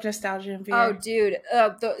 I love nostalgia and beer. Oh, dude.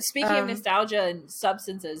 Speaking of nostalgia and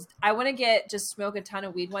substances, I want to smoke a ton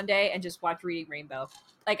of weed one day and just watch Reading Rainbow.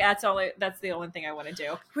 Like, that's the only thing I want to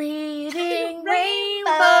do. Reading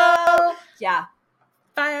Rainbow. Yeah.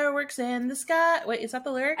 Fireworks in the sky. Wait, is that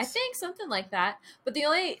the lyrics? I think something like that. But the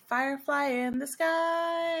only... Firefly in the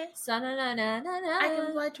sky. Sa-na-na-na-na-na. I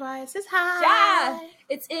can fly twice as high. Yeah.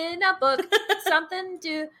 It's in a book. Something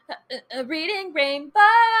to... Reading Rainbow.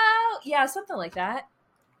 Yeah, something like that.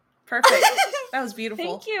 Perfect. That was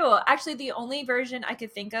beautiful. Thank you. Actually, the only version I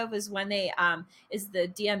could think of is when they... is the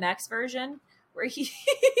DMX version, where he's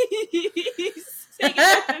singing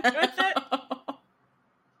with it.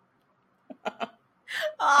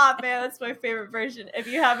 Oh man, that's my favorite version. If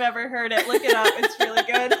you have ever heard it, look it up. It's really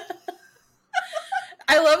good.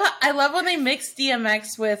 I love when they mix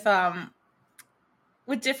DMX with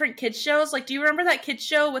different kids shows. Like, do you remember that kids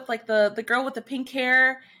show with like the girl with the pink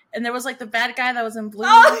hair, and there was like the bad guy that was in blue?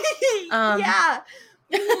 Oh, yeah.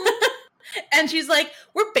 And she's like,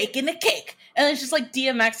 "We're baking a cake," and it's just like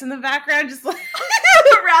DMX in the background, just like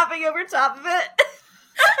rapping over top of it.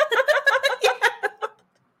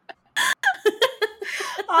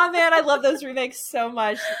 Oh man, I love those remakes so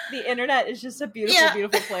much. The internet is just a beautiful,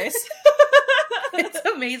 beautiful place. It's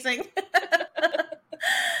amazing.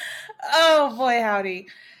 Oh boy, howdy.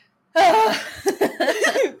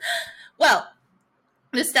 Well,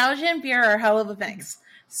 nostalgia and beer are a hell of a mix.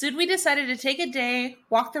 Soon we decided to take a day,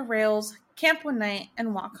 walk the rails, camp one night,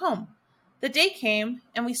 and walk home. The day came,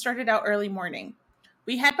 and we started out early morning.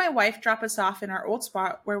 We had my wife drop us off in our old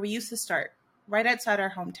spot where we used to start, right outside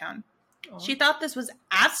our hometown. She thought this was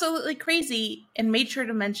absolutely crazy and made sure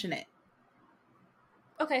to mention it.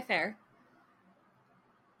 Okay, fair.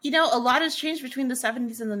 You know, a lot has changed between the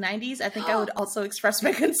 70s and the 90s. I think I would also express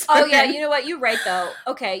my concern. Oh, yeah, you know what? You're right, though.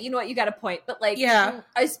 Okay, you know what? You got a point. But, like,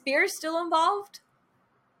 is beer still involved?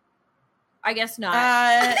 I guess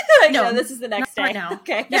not. No, this is the next day. Right now.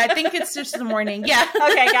 Okay. Yeah, I think it's just the morning. Yeah.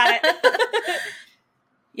 Okay, got it.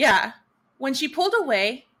 Yeah. When she pulled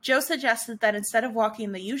away, Joe suggested that instead of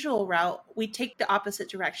walking the usual route, we take the opposite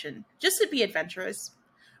direction, just to be adventurous.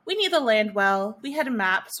 We knew the land well. We had a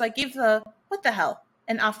map, so I gave what the hell,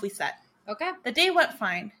 and off we set. Okay. The day went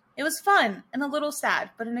fine. It was fun and a little sad,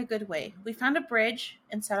 but in a good way. We found a bridge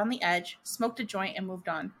and sat on the edge, smoked a joint, and moved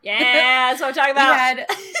on. Yeah, that's what I'm talking about.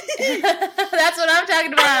 That's what I'm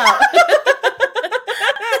talking about.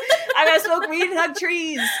 I gotta smoke weed and hug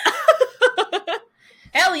trees.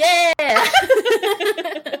 Hell yeah!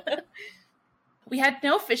 We had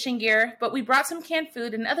no fishing gear, but we brought some canned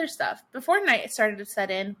food and other stuff. Before night started to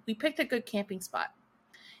set in, we picked a good camping spot.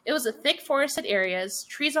 It was a thick forested areas,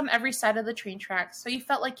 trees on every side of the train tracks, so you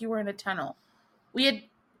felt like you were in a tunnel. We had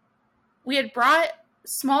brought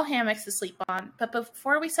small hammocks to sleep on, but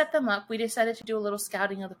before we set them up, we decided to do a little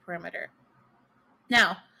scouting of the perimeter.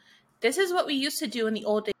 Now, this is what we used to do in the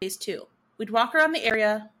old days too. We'd walk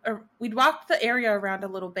the area around a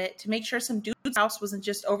little bit to make sure some dude's house wasn't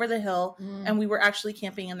just over the hill and we were actually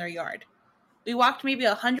camping in their yard. We walked maybe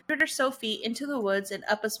 100 or so feet into the woods and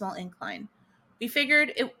up a small incline. We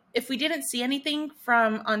figured if we didn't see anything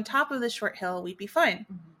from on top of the short hill, we'd be fine.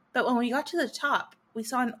 Mm-hmm. But when we got to the top, we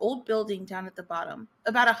saw an old building down at the bottom,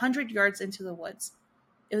 about 100 yards into the woods.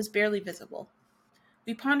 It was barely visible.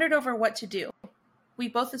 We pondered over what to do. We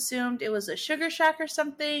both assumed it was a sugar shack or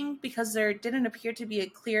something because there didn't appear to be a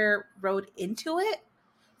clear road into it.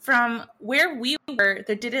 From where we were,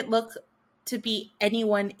 there didn't look to be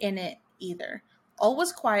anyone in it either. All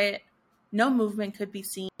was quiet. No movement could be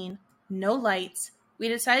seen. No lights. We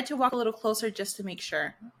decided to walk a little closer just to make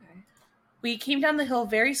sure. Okay. We came down the hill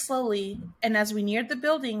very slowly, and as we neared the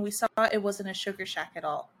building, we saw it wasn't a sugar shack at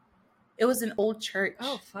all. It was an old church.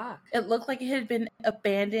 Oh, fuck. It looked like it had been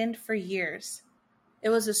abandoned for years. It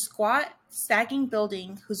was a squat, sagging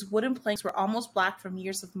building whose wooden planks were almost black from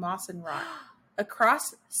years of moss and rot. A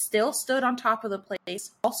cross still stood on top of the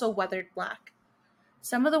place, also weathered black.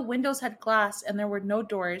 Some of the windows had glass and there were no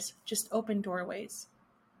doors, just open doorways.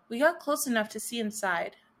 We got close enough to see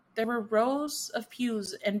inside. There were rows of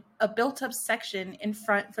pews and a built-up section in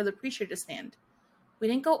front for the preacher to stand. We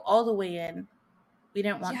didn't go all the way in. We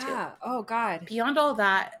didn't want to. Yeah. Oh, God. Beyond all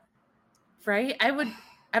that, right?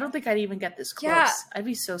 I don't think I'd even get this close. Yeah. I'd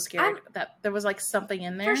be so scared that there was like something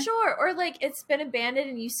in there. For sure. Or like it's been abandoned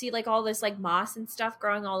and you see like all this like moss and stuff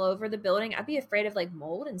growing all over the building. I'd be afraid of like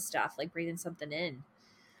mold and stuff, like breathing something in.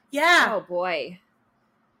 Yeah. Oh, boy.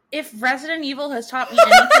 If Resident Evil has taught me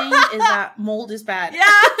anything, is that mold is bad. Yeah.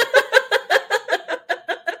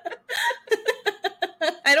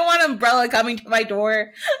 I don't want an umbrella coming to my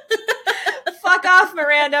door. Fuck off,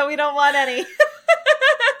 Miranda. We don't want any.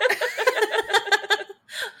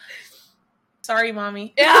 Sorry,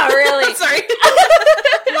 Mommy. Yeah, really. Sorry.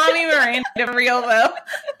 Mommy Miranda real though.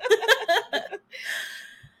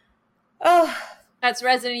 Oh. That's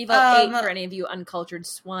Resident Evil 8 for any of you uncultured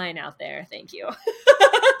swine out there. Thank you.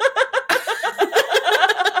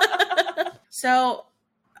 So,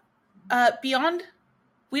 beyond,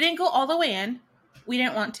 we didn't go all the way in. We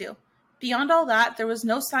didn't want to. Beyond all that, there was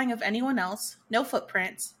no sign of anyone else, no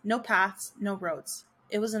footprints, no paths, no roads.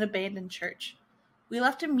 It was an abandoned church. We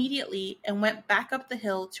left immediately and went back up the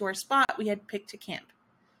hill to our spot we had picked to camp.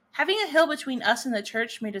 Having a hill between us and the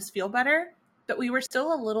church made us feel better, but we were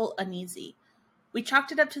still a little uneasy. We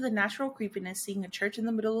chalked it up to the natural creepiness seeing a church in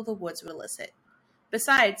the middle of the woods would elicit.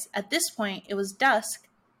 Besides, at this point, it was dusk,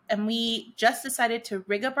 and we just decided to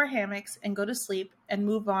rig up our hammocks and go to sleep and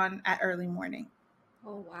move on at early morning.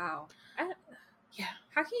 Oh, wow. Yeah.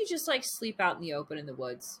 How can you just like sleep out in the open in the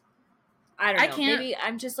woods? I don't know. can't. Maybe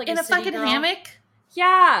I'm just like In a city fucking girl. hammock?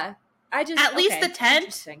 Yeah. I just At least the tent?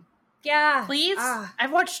 Interesting. Yeah. Please?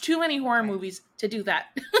 I've watched too many horror movies to do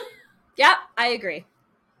that. Yeah, I agree.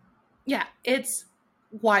 Yeah, it's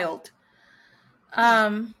wild.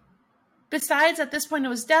 Besides, at this point it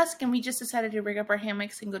was dusk and we just decided to rig up our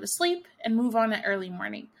hammocks and go to sleep and move on at early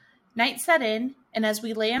morning. Night set in, and as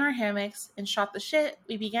we lay in our hammocks and shot the shit,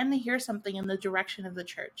 we began to hear something in the direction of the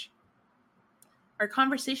church. Our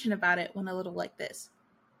conversation about it went a little like this.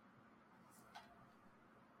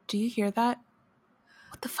 Do you hear that?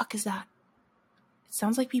 What the fuck is that? It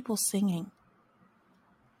sounds like people singing.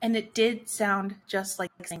 And it did sound just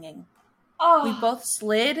like singing. Oh. We both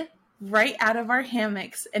slid right out of our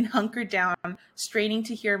hammocks and hunkered down, straining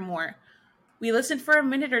to hear more. We listened for a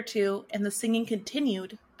minute or two, and the singing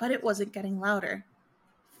continued, but it wasn't getting louder.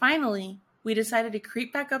 Finally, we decided to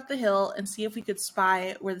creep back up the hill and see if we could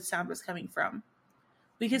spy where the sound was coming from.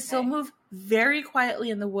 We could still move very quietly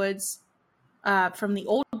in the woods. From the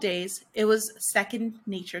old days, it was second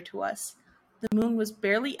nature to us. The moon was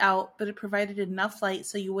barely out, but it provided enough light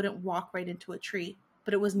so you wouldn't walk right into a tree,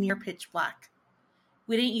 but it was near pitch black.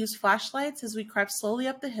 We didn't use flashlights as we crept slowly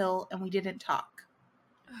up the hill, and we didn't talk.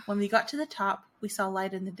 When we got to the top, we saw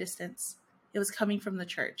light in the distance. It was coming from the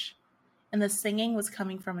church, and the singing was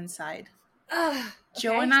coming from inside. Okay.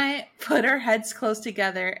 Joe and I put our heads close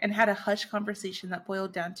together and had a hushed conversation that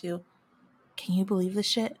boiled down to, can you believe this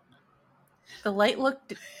shit? The light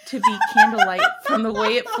looked to be candlelight from the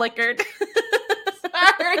way it flickered.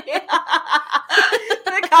 Sorry.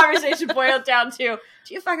 The conversation boiled down to,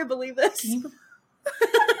 do you fucking believe this?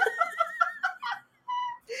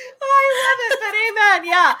 Oh, I love it, but amen.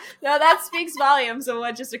 Yeah. No, that speaks volumes of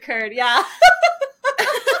what just occurred. Yeah.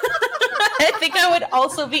 I think I would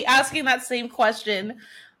also be asking that same question.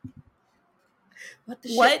 What the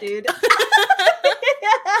shit, dude?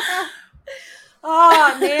 Yeah.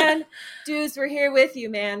 Oh, man. Dudes, we're here with you,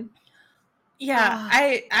 man. Yeah,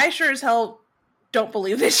 I sure as hell don't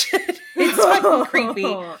believe this shit. It's fucking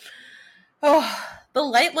creepy. Oh, the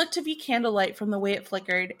light looked to be candlelight from the way it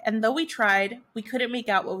flickered, and though we tried, we couldn't make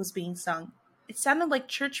out what was being sung. It sounded like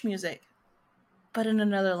church music, but in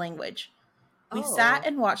another language. We sat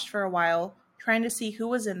and watched for a while, trying to see who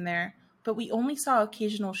was in there, but we only saw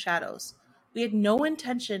occasional shadows. We had no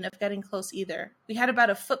intention of getting close either. We had about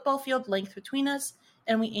a football field length between us,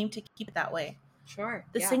 and we aimed to keep it that way. Sure.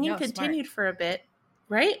 The singing continued for a bit,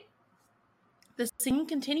 right? The singing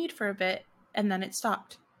continued for a bit, and then it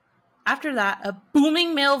stopped. After that, a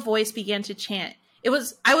booming male voice began to chant. I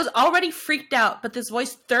was already freaked out, but this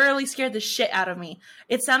voice thoroughly scared the shit out of me.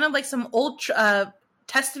 It sounded like some old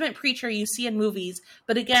Testament preacher you see in movies,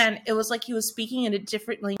 but again, it was like he was speaking in a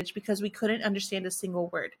different language because we couldn't understand a single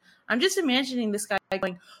word. I'm just imagining this guy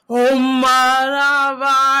going, "Oh my, oh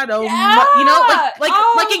my," you know, like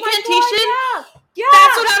incantation. God, yeah.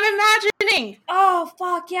 That's what I'm imagining. Oh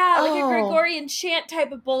fuck yeah, like a Gregorian chant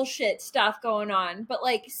type of bullshit stuff going on, but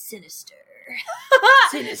like sinister.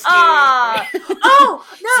 Sinister. Oh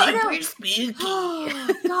no, super spooky.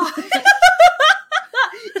 Oh god.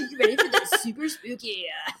 You ready for that super spooky?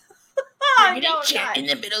 Chat in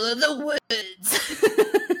the middle of the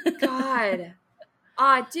woods. God.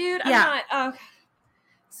 Dude, I'm not.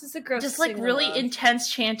 This is a gross. Just like really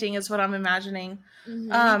intense chanting is what I'm imagining.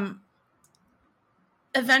 Mm-hmm.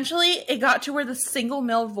 Eventually, it got to where the single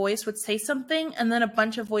male voice would say something, and then a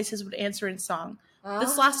bunch of voices would answer in song.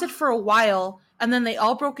 This lasted for a while, and then they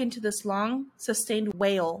all broke into this long, sustained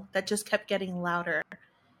wail that just kept getting louder.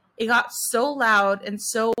 It got so loud and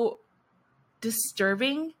so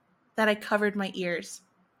disturbing that I covered my ears.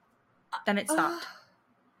 Then it stopped.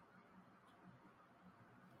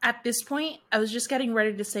 At this point, I was just getting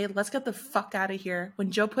ready to say, "Let's get the fuck out of here,"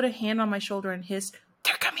 when Joe put a hand on my shoulder and hissed,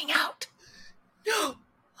 "They're coming out." No.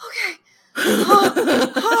 Okay. Oh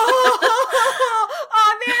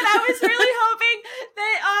man, I was really hoping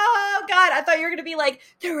that. Oh god, I thought you were gonna be like,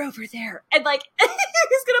 "They're over there," and like he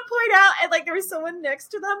was gonna point out, and like there was someone next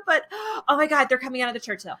to them. But oh my god, they're coming out of the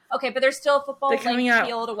church though. Okay, but there's still a football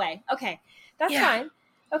field away. Okay, that's fine.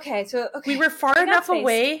 Okay, so we were far enough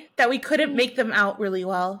away that we couldn't make them out really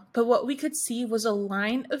well, but what we could see was a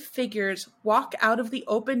line of figures walk out of the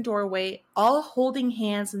open doorway, all holding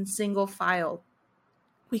hands in single file.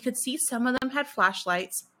 We could see some of them had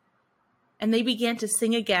flashlights, and they began to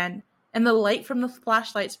sing again, and the light from the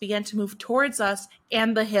flashlights began to move towards us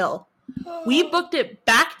and the hill. We booked it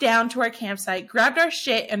back down to our campsite, grabbed our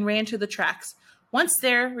shit, and ran to the tracks. Once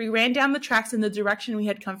there, we ran down the tracks in the direction we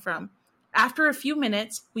had come from. After a few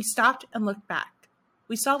minutes, we stopped and looked back.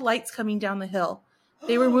 We saw lights coming down the hill.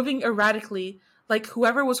 They were moving erratically, like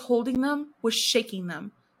whoever was holding them was shaking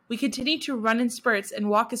them. We continued to run in spurts and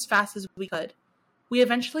walk as fast as we could. We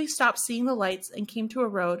eventually stopped seeing the lights and came to a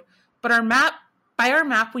road, but by our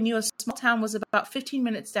map, we knew a small town was about 15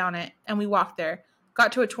 minutes down it, and we walked there,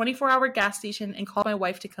 got to a 24-hour gas station, and called my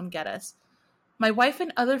wife to come get us. My wife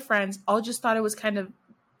and other friends all just thought it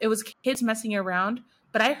was kids messing around,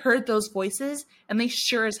 but I heard those voices, and they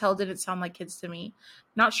sure as hell didn't sound like kids to me.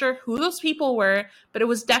 Not sure who those people were, but it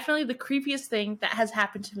was definitely the creepiest thing that has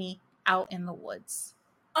happened to me out in the woods.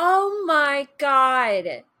 Oh my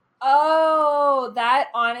god. Oh, that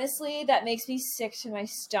honestly, that makes me sick to my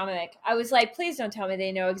stomach. I was like, please don't tell me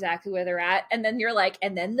they know exactly where they're at. And then you're like,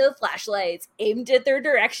 and then the flashlights aimed at their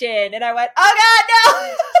direction. And I went, oh god,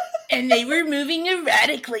 no! And they were moving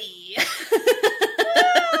erratically.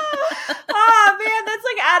 Oh man, that's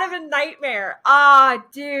like out of a nightmare. Ah,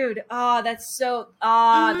 dude. Oh, that's so.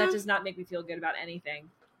 That does not make me feel good about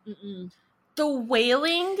anything. Mm-mm. The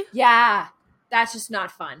wailing. Yeah, that's just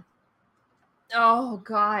not fun. Oh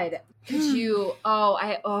god, could you?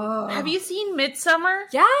 Have you seen Midsummer?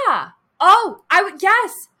 Yeah. Oh, I would.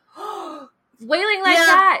 Yes. Wailing like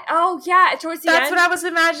that. Oh yeah, towards the end. That's what I was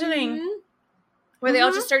imagining. Mm-hmm. Where they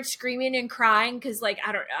all just start screaming and crying because, like,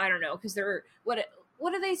 I don't know, because they're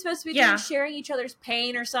what are they supposed to be doing? Sharing each other's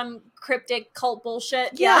pain or some cryptic cult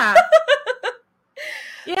bullshit? Yeah.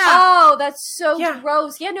 Yeah. Oh, that's so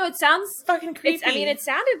gross. Yeah, no, it sounds fucking creepy. It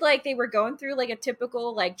sounded like they were going through like a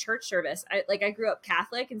typical like church service. I grew up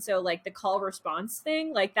Catholic, and so like the call response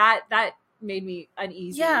thing, like that made me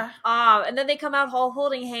uneasy. Yeah. And then they come out all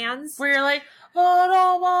holding hands. Where you're like, and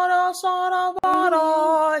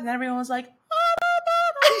then everyone was like,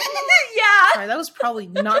 yeah. Sorry, that was probably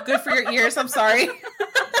not good for your ears. I'm sorry.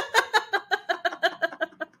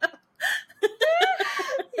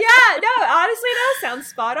 Yeah, no, honestly, no, sounds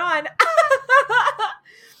spot on.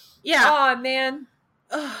 Yeah. Oh, man.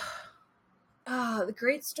 Oh, the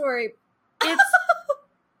great story. It's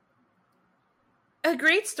a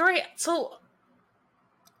great story. So,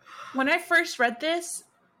 when I first read this,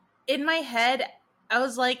 in my head, I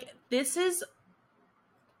was like, this is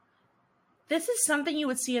something you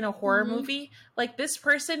would see in a horror movie. Like, this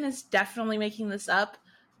person is definitely making this up.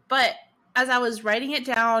 But as I was writing it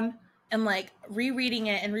down and like rereading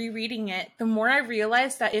it, the more I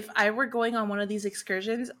realized that if I were going on one of these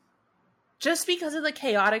excursions, just because of the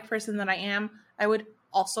chaotic person that I am, I would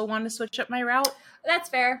also want to switch up my route. That's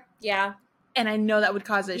fair. Yeah. And I know that would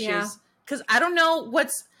cause issues. Yeah. Because I don't know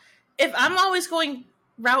if I'm always going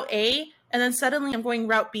route A and then suddenly I'm going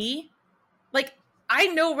route B, like, I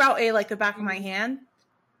know route A like the back of my hand.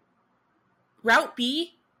 Route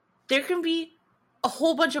B, there can be a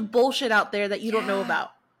whole bunch of bullshit out there that you don't know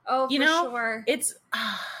about. Oh, you for know? sure. It's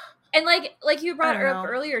and like you brought I don't up know.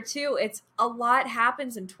 earlier too, it's a lot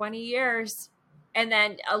happens in 20 years. And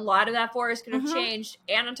then a lot of that forest could have Mhm. changed.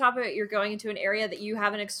 And on top of it, you're going into an area that you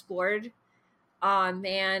haven't explored.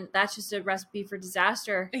 Man, that's just a recipe for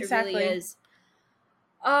disaster. Exactly. It really is.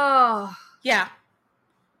 Oh. yeah.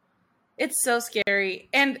 It's so scary.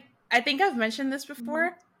 And I think I've mentioned this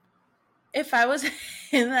before. If I was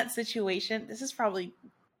in that situation, this is probably,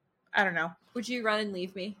 I don't know. Would you run and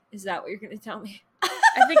leave me? Is that what you're going to tell me?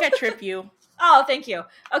 I think I trip you. Oh, thank you.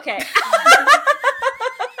 Okay.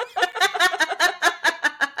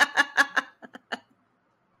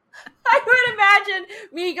 I would imagine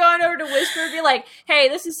me going over to Whisper and be like, hey,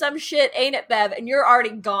 this is some shit, ain't it, Bev? And you're already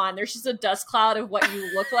gone. There's just a dust cloud of what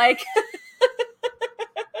you look like.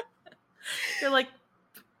 You're like,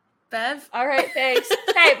 Bev? All right, thanks.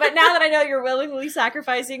 Hey, but now that I know you're willingly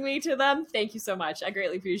sacrificing me to them, thank you so much. I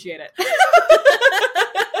greatly appreciate it.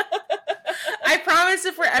 I promise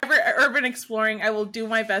if we're ever urban exploring, I will do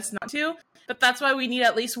my best not to. But that's why we need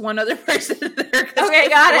at least one other person there. Okay,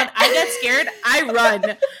 got it. When I get scared, I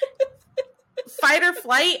run. Fight or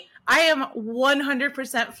flight, I am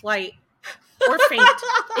 100% flight or faint.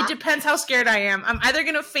 It depends how scared I am. I'm either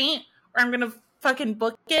going to faint or I'm going to fucking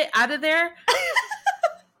book it out of there.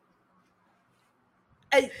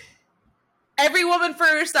 Every woman for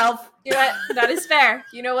herself. You know what? That is fair.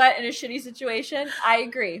 You know what? In a shitty situation, I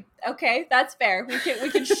agree. Okay, that's fair. We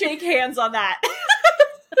can shake hands on that.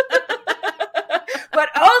 But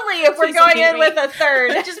only if we're Please going don't hate in me. with a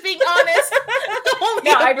third. Just being honest. Only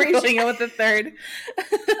No, I if we're appreciate going in with a third.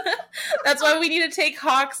 That's why we need to take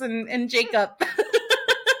Hawks and Jacob.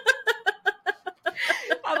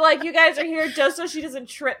 I'm like, you guys are here just so she doesn't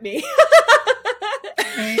trip me.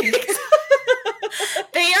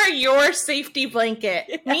 They are your safety blanket.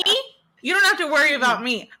 Yeah. Me? You don't have to worry about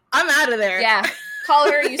me. I'm out of there. Yeah. Call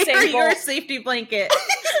her They are Usain your Bolt. safety blanket.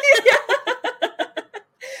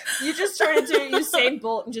 You just turn into Usain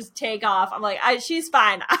Bolt and just take off. I'm like, she's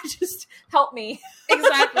fine. I just help me.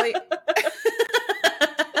 Exactly.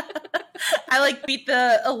 I like beat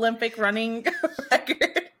the Olympic running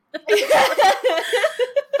record.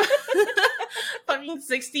 Fucking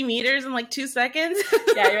 60 meters in like 2 seconds.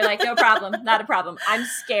 Yeah, you're like, no problem. Not a problem. I'm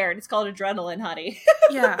scared. It's called adrenaline, honey.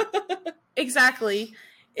 Yeah, exactly.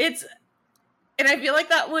 And I feel like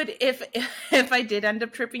that would, if I did end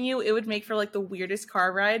up tripping you, it would make for like the weirdest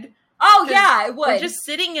car ride. Oh yeah, it would. We're just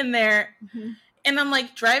sitting in there, Mhm. and I'm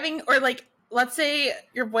like driving, or like let's say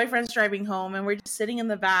your boyfriend's driving home, and we're just sitting in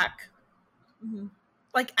the back. Mhm.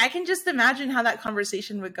 Like I can just imagine how that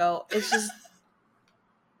conversation would go. It's just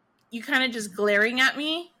you kind of just glaring at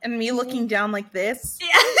me, and me looking down like this, Yeah,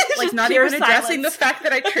 like just not pure even addressing silence. the fact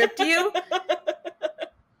that I tripped you,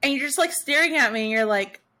 and you're just like staring at me, and you're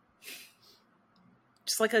like,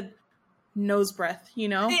 just like a nose breath, you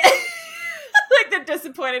know? Yeah. Like the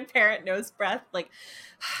disappointed parent nose breath. Like,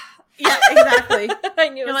 Yeah, exactly. I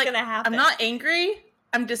knew it You're was like, gonna happen. I'm not angry.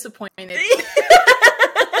 I'm disappointed.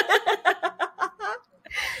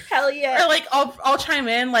 Hell yeah. Or like I'll chime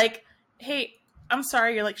in like, hey, I'm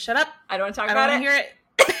sorry. You're like, shut up. I don't want to talk I don't about want it. to hear it.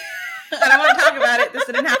 I don't want to talk about it. This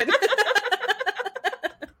didn't happen. Dude,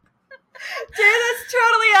 that's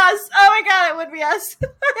totally us. Oh my god, it would be us.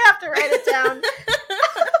 I have to write it down.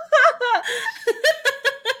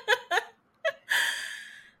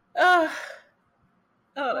 Oh,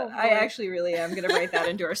 I boy. actually really am going to write that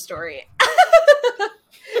into our story.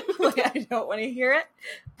 Like, I don't want to hear it.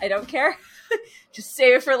 I don't care. Just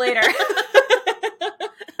save it for later.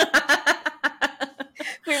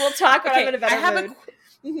 We will talk when I'm in a better mood.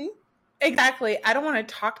 Mhm. Exactly. I don't want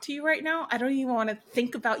to talk to you right now. I don't even want to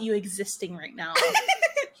think about you existing right now.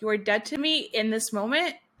 You are dead to me in this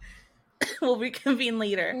moment. We'll reconvene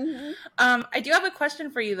later. Mhm. I do have a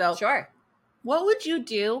question for you though. Sure. What would you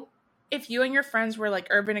do if you and your friends were like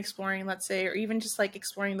urban exploring, let's say, or even just like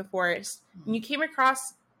exploring the forest, and you came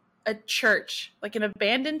across a church, like an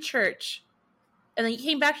abandoned church, and then you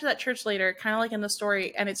came back to that church later, kind of like in the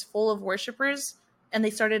story, and it's full of worshipers, and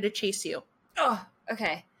they started to chase you? Oh,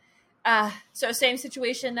 okay. So same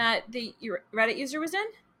situation that the Reddit user was in,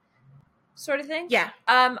 sort of thing. Yeah.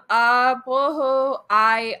 I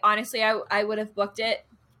honestly, I would have booked it.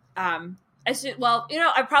 I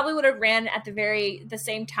probably would have ran at the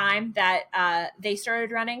same time that they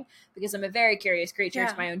started running, because I'm a very curious creature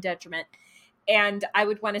to Yeah. my own detriment. And I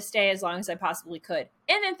would want to stay as long as I possibly could.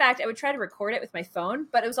 And in fact, I would try to record it with my phone,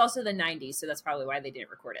 but it was also the 90s, so that's probably why they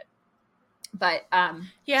didn't record it. But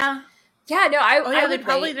yeah, no, I they would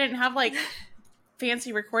probably didn't have like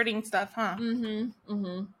fancy recording stuff, huh? And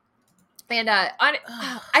I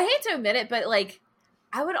hate to admit it, but like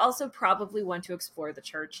I would also probably want to explore the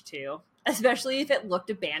church too, especially if it looked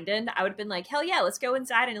abandoned. I would have been like, hell yeah, let's go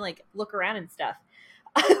inside and like look around and stuff.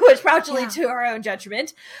 Which probably to our own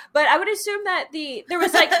judgment. But I would assume that there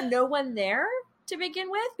was like no one there to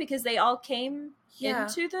begin with because they all came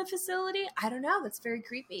into the facility. I don't know. That's very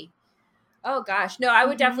creepy. Oh gosh. No, I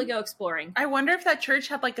would definitely go exploring. I wonder if that church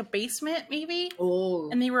had like a basement maybe. Oh.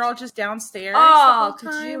 And they were all just downstairs the whole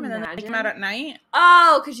could time you imagine? And then they came out at night.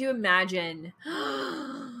 Oh, could you imagine?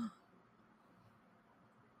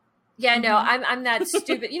 Yeah, no, I'm that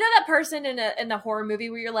stupid. You know that person in the horror movie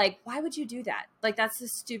where you're like, why would you do that? Like, that's the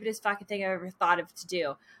stupidest fucking thing I've ever thought of to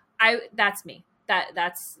do. That's me.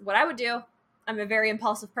 That's what I would do. I'm a very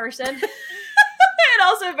impulsive person and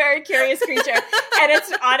also a very curious creature. And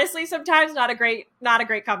it's honestly sometimes not a great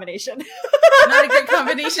combination. Not a great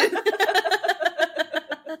combination.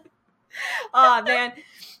 Oh man.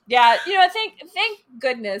 Yeah, you know, thank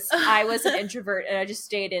goodness I was an introvert and I just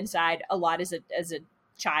stayed inside a lot as a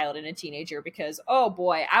child and a teenager because oh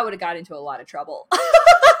boy, I would have got into a lot of trouble.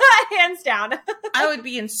 Hands down. I would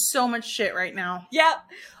be in so much shit right now. Yep.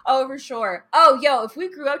 Oh, for sure. Oh, yo, if we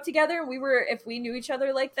grew up together and if we knew each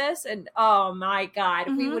other like this and oh my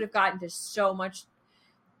God, we would have gotten to so many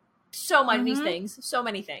things. So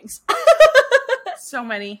many things. So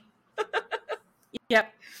many.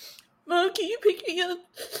 Yep. Mom, can you pick me up?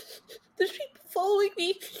 There's people following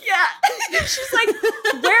me. Yeah. She's like,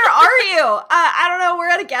 where are you? I don't know. We're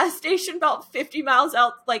at a gas station about 50 miles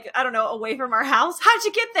out, like, I don't know, away from our house. How'd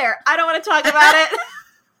you get there? I don't want to talk about it.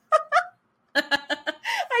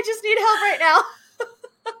 I just need help right now.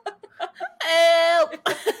 Help.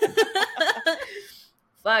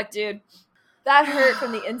 Fuck, dude. That hurt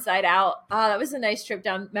from the inside out. That was a nice trip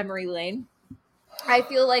down memory lane. I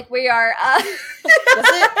feel like we are... Was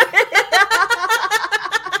it?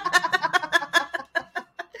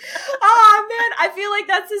 Oh, man. I feel like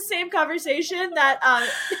that's the same conversation that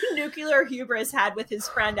Nuclear Hubris had with his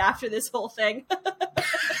friend after this whole thing.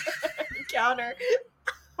 Encounter.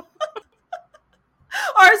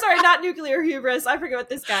 Or, sorry, not Nuclear Hubris. I forget what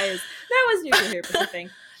this guy is. That was Nuclear Hubris, I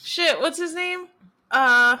think. Shit, what's his name?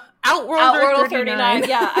 Outworlder 39.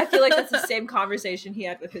 Yeah, I feel like that's the same conversation he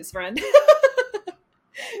had with his friend.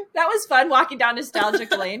 That was fun walking down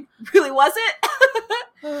nostalgic lane. Really, was it?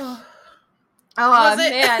 Oh,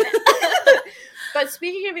 man. But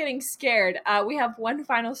speaking of getting scared, we have one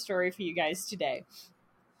final story for you guys today.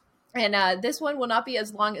 And this one will not be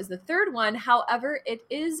as long as the third one. However, it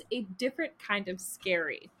is a different kind of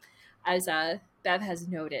scary, as Bev has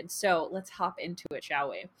noted. So let's hop into it,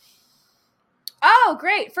 shall we? Oh,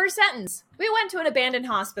 great. First sentence. We went to an abandoned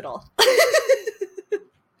hospital.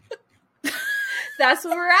 That's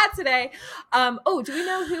where we're at today. Do we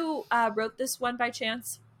know who wrote this one by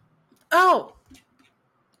chance? Oh,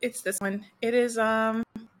 it's this one. It is,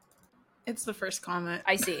 it's the first comment.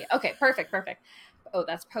 I see. Okay, perfect. Oh,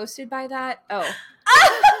 that's posted by that? Oh.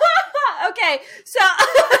 Okay, so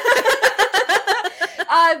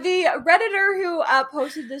the Redditor who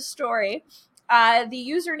posted this story, the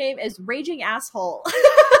username is Raging Asshole.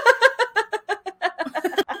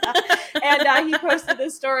 And he posted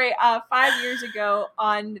this story 5 years ago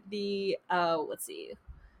on the, let's see,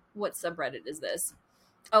 what subreddit is this?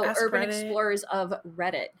 Oh, Ask Urban Reddit. Explorers of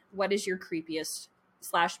Reddit. What is your creepiest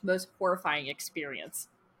 / most horrifying experience?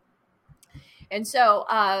 And so,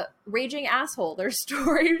 Raging Asshole, their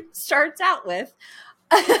story starts out with,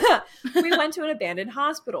 we went to an abandoned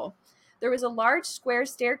hospital. There was a large square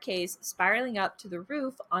staircase spiraling up to the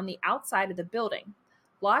roof on the outside of the building.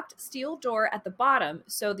 Locked steel door at the bottom,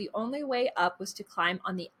 so the only way up was to climb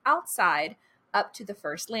on the outside up to the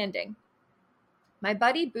first landing. My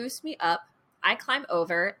buddy boosts me up, I climb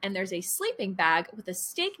over, and there's a sleeping bag with a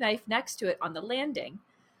steak knife next to it on the landing.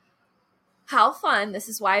 How fun. This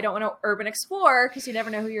is why I don't want to urban explore, because you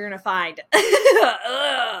never know who you're going to find.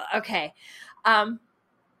 Okay. Oh,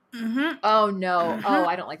 no. Oh,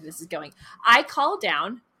 I don't like where this is going. I call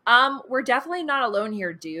down. We're definitely not alone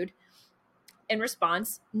here, dude. In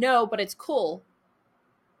response, no, but it's cool,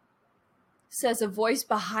 says a voice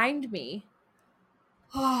behind me,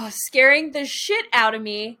 scaring the shit out of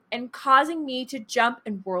me and causing me to jump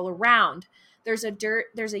and whirl around. There's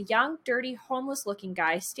a young, dirty, homeless-looking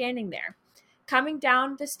guy standing there, coming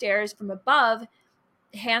down the stairs from above,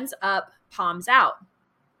 hands up, palms out.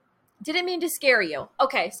 Didn't mean to scare you.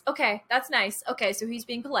 Okay, that's nice. Okay, so he's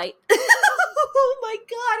being polite. Oh my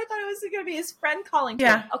God. I thought it was going to be his friend calling.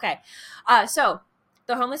 Yeah. Okay. So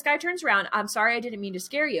the homeless guy turns around. I'm sorry, I didn't mean to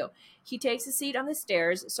scare you. He takes a seat on the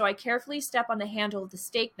stairs, so I carefully step on the handle of the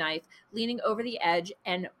steak knife, leaning over the edge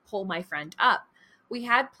and pull my friend up. We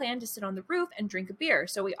had planned to sit on the roof and drink a beer,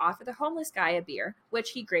 so we offer the homeless guy a beer,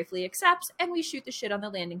 which he gratefully accepts, and we shoot the shit on the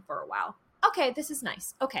landing for a while. Okay, this is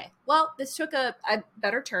nice. Okay, well, this took a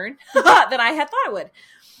better turn than I had thought it would.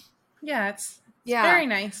 Yeah, it's very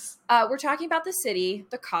nice. We're talking about the city,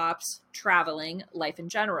 the cops, traveling, life in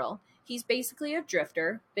general. He's basically a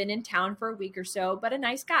drifter, been in town for a week or so, but a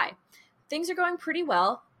nice guy. Things are going pretty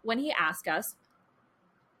well when he asks us,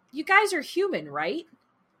 "You guys are human, right?"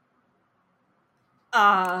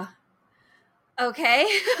 Okay.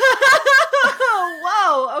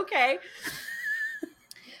 Whoa, okay.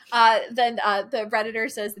 Then the Redditor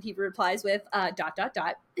says that he replies with ...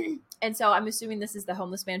 And so I'm assuming this is the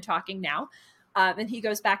homeless man talking now. And he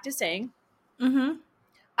goes back to saying,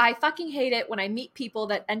 "I fucking hate it when I meet people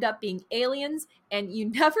that end up being aliens and you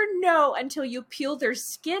never know until you peel their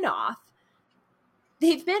skin off.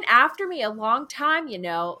 They've been after me a long time, you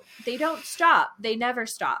know. They don't stop. They never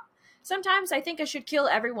stop. Sometimes I think I should kill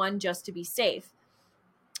everyone just to be safe."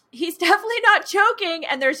 He's definitely not joking,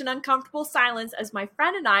 and there's an uncomfortable silence as my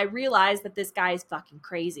friend and I realize that this guy is fucking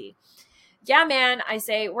crazy. "Yeah, man," I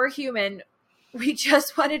say, "we're human. We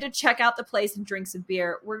just wanted to check out the place and drink some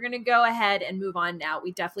beer. We're going to go ahead and move on now.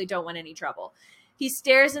 We definitely don't want any trouble." He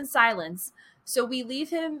stares in silence. So we leave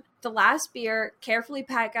him the last beer, carefully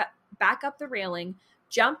back up the railing,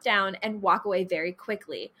 jump down, and walk away very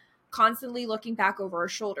quickly, constantly looking back over our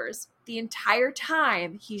shoulders. The entire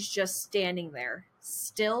time, he's just standing there,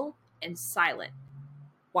 still and silent,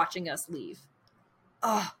 watching us leave.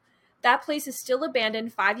 Ugh. That place is still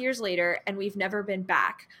abandoned 5 years later, and we've never been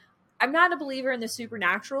back. I'm not a believer in the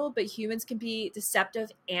supernatural, but humans can be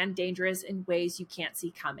deceptive and dangerous in ways you can't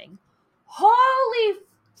see coming. Holy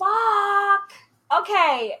fuck!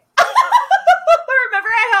 Okay. Remember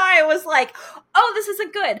how I was like, oh, this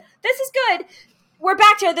isn't good. This is good. We're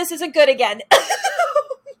back to this isn't good again. Oh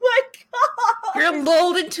my God. You're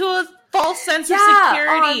lulled into a false sense of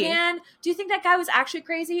security. Oh man. Do you think that guy was actually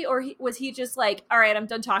crazy, or was he just like, all right, I'm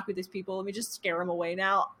done talking with these people. Let me just scare them away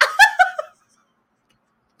now.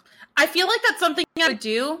 I feel like that's something I would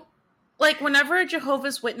do. Like, whenever a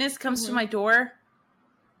Jehovah's Witness comes to my door.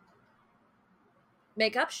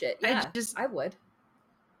 Make up shit. Yeah, I would.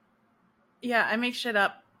 Yeah, I make shit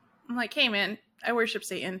up. I'm like, hey man, I worship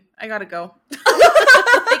Satan. I gotta go.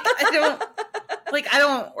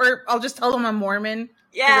 Or I'll just tell them I'm Mormon.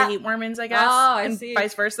 Yeah. I hate Mormons, I guess. Oh, I and see.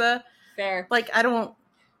 Vice versa. Fair. Like,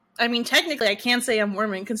 technically I can't say I'm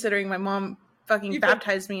Mormon considering my mom fucking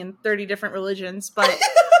baptized me in 30 different religions, but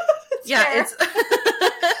yeah, fair.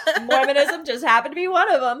 Mormonism just happened to be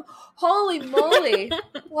one of them. Holy moly.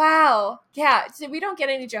 Wow. Yeah. So we don't get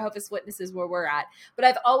any Jehovah's Witnesses where we're at, but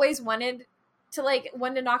I've always wanted to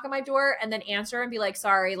when to knock on my door and then answer and be like,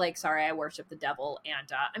 sorry, I worship the devil. And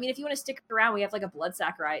I mean, if you want to stick around, we have like a blood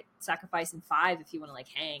sacrifice in 5 if you want to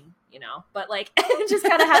hang, but just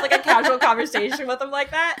kind of have a casual conversation with them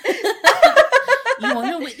like that. You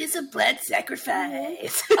want to witness a blood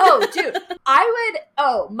sacrifice? Oh, dude,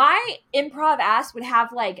 my improv ass would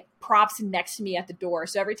have props next to me at the door.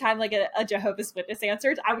 So every time a Jehovah's Witness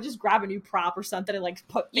answered, I would just grab a new prop or something and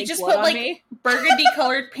put fake blood on me. Burgundy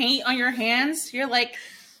colored paint on your hands. You're like,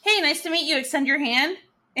 hey, nice to meet you. Extend your hand.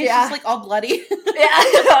 And it's just all bloody. Yeah.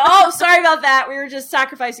 Oh, sorry about that. We were just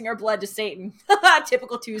sacrificing our blood to Satan.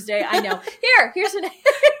 Typical Tuesday. I know. Here,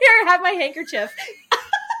 have my handkerchief.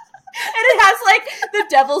 And it has the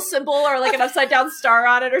devil symbol or an upside down star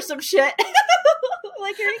on it or some shit.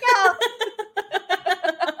 Here you go.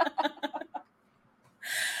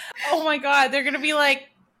 Oh my God, they're gonna be like,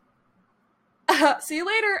 see you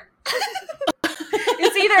later.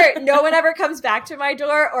 It's either no one ever comes back to my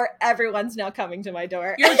door or everyone's now coming to my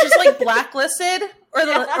door. You're just blacklisted or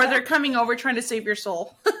they're coming over trying to save your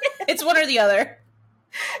soul. It's one or the other.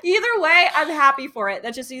 Either way, I'm happy for it.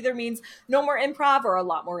 That just either means no more improv or a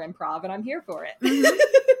lot more improv, and I'm here for it.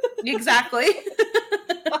 Mm-hmm. Exactly.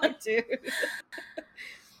 Oh,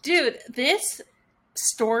 dude, this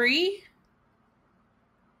story,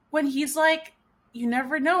 when he's like, you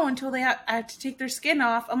never know until they have to take their skin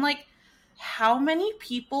off. I'm like, how many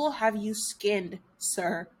people have you skinned,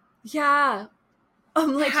 sir? Yeah.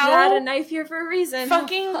 I'm like, you had a knife here for a reason.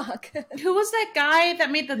 Fucking, who was that guy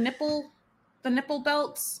that made the nipple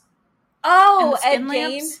belts? Oh, Ed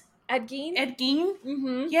Gein? Ed Gein? Ed Gein?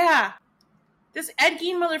 Mm-hmm. Yeah. This Ed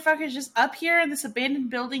Gein motherfucker is just up here in this abandoned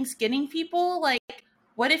building skinning people.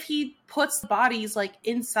 What if he puts the bodies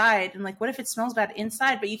inside and what if it smells bad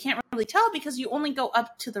inside, but you can't really tell because you only go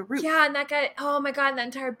up to the roof. Yeah, and that guy, oh my God, that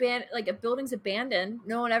entire like a building's abandoned.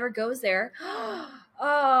 No one ever goes there.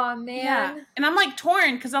 Oh, man. Yeah. And I'm like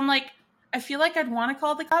torn because I'm like, I feel like I'd want to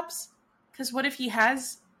call the cops because what if he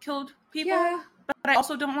has killed people? Yeah. But I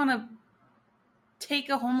also don't want to take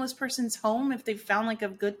a homeless person's home if they found like a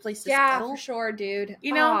good place to settle. For sure, dude.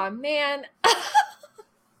 You know? Oh, man.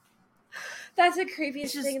 That's the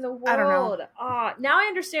creepiest thing in the world. I don't know. Now I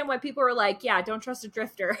understand why people are like, yeah, don't trust a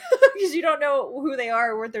drifter because you don't know who they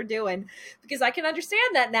are or what they're doing. Because I can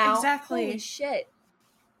understand that now. Exactly. Holy shit.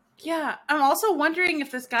 Yeah. I'm also wondering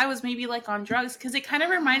if this guy was maybe like on drugs because it kind of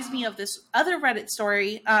reminds me of this other Reddit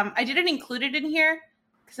story. I didn't include it in here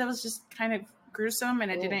because that was just kind of gruesome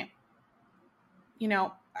and I didn't,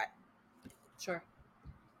 Sure.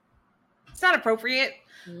 It's not appropriate.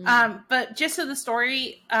 But just of the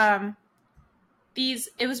story,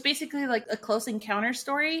 it was basically like a close encounter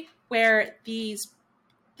story where this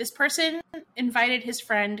person invited his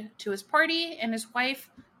friend to his party and his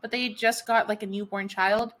wife, but they had just got like a newborn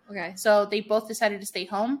child. Okay. So they both decided to stay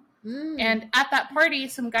home. And at that party,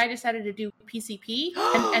 some guy decided to do PCP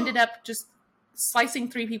and ended up just slicing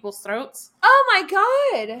 3 people's throats. Oh my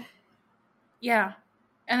God. Yeah.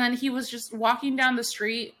 And then he was just walking down the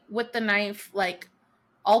street with the knife, like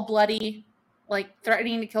all bloody, like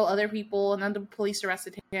threatening to kill other people. And then the police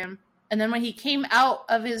arrested him. And then when he came out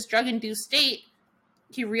of his drug-induced state,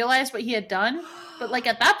 he realized what he had done. But like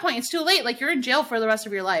at that point, it's too late. Like you're in jail for the rest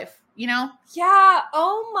of your life, you know? Yeah.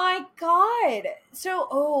 Oh my God. So,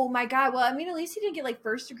 oh my God. Well, I mean, at least he didn't get like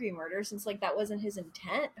first degree murder since like that wasn't his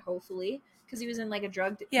intent, hopefully. Because he was in like a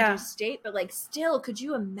drug-induced state. But like still, could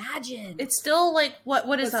you imagine? It's still like,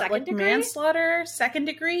 what is that? Like degree? Manslaughter? Second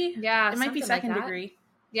degree? Yeah. It might be second like degree.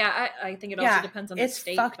 Yeah. I think it also depends on the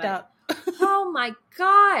state. It's fucked up. Oh my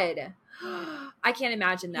God. I can't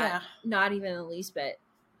imagine that. Yeah. Not even the least bit.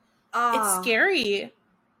 It's scary.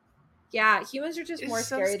 Yeah, humans are just more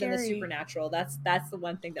scary than the supernatural. That's the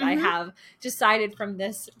one thing that I have decided from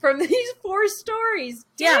these 4 stories.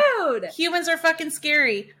 Dude! Yeah. Humans are fucking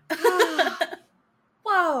scary.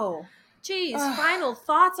 Whoa. Jeez, final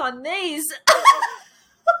thoughts on these.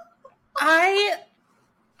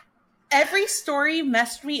 Every story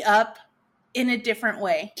messed me up in a different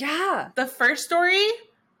way. Yeah. The first story,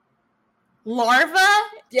 larva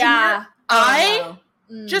in your eye, Oh,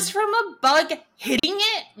 no. just from a bug hitting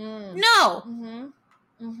it? No.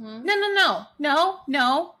 No.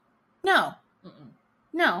 No.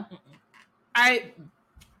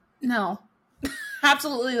 No.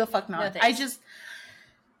 Absolutely the fuck not. No,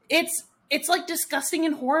 it's like disgusting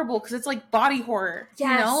and horrible because it's like body horror.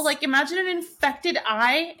 Yes. You know? Like imagine an infected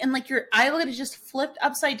eye and like your eyelid is just flipped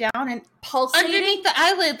upside down and pulsating underneath the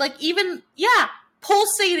eyelid, like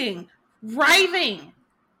pulsating, writhing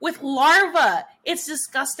with larva. It's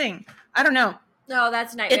disgusting. I don't know. No,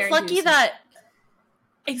 that's nightmare. It's lucky that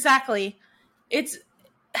exactly. It's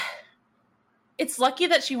lucky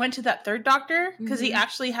that she went to that third doctor because he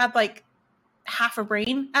actually had like half a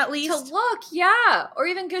brain at least to look, yeah, or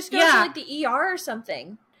even just go to like the ER or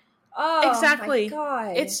something. Oh, exactly. My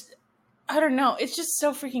God. I don't know. It's just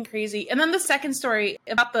so freaking crazy. And then the second story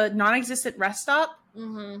about the non-existent rest stop.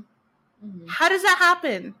 How does that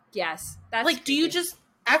happen? Yes, that's like, do you just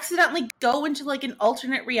accidentally go into like an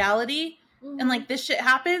alternate reality and like this shit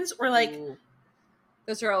happens, or like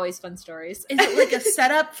those are always fun stories. Is it like a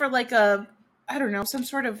setup for like I don't know, some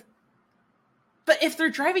sort of? But if they're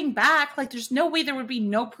driving back, like there's no way there would be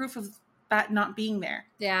no proof of that not being there.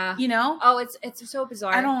 Yeah, you know. Oh, it's so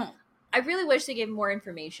bizarre. I really wish they gave more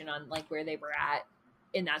information on like where they were at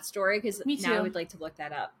in that story because now I would like to look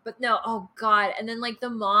that up. But no, oh God. And then like the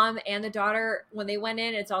mom and the daughter, when they went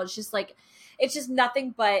in, it's just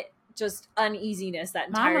nothing but just uneasiness that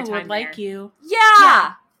entire Mama time. Would like you.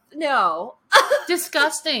 Yeah. No.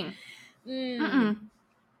 Disgusting. Yeah.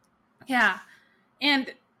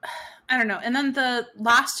 And I don't know. And then the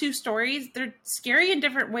last 2 stories, they're scary in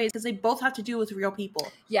different ways because they both have to do with real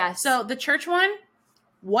people. Yes. So the church one,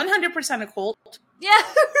 100% a cult. Yeah,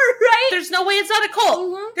 right? There's no way it's not a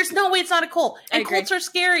cult. There's no way it's not a cult. And cults are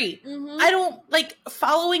scary. I don't like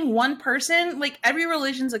following one person. Like every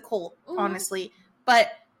religion's a cult, honestly.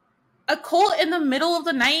 But a cult in the middle of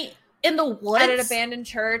the night in the woods. At an abandoned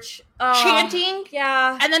church. Chanting.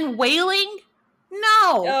 Yeah. And then wailing.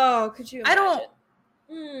 No. Oh, could you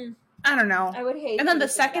imagine? I don't know. I would hate. And then the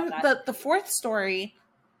second, the fourth story,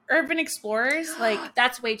 Urban Explorers, like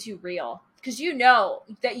that's way too real. Because you know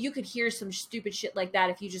that you could hear some stupid shit like that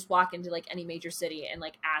if you just walk into like any major city and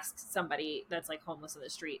like ask somebody that's like homeless on the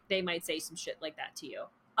street. They might say some shit like that to you.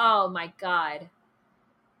 Oh my God.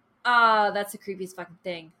 That's the creepiest fucking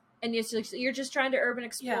thing. and you're just trying to urban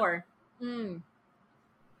explore. No,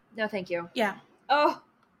 thank you. Yeah. Oh,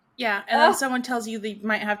 yeah. And then someone tells you they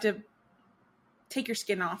might have to take your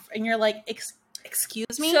skin off, and you're like,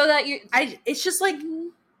 excuse me? So that it's just like,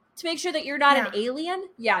 to make sure that you're not an alien?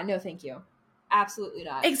 Yeah, no thank you. Absolutely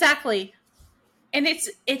not. Exactly. And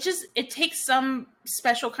it takes some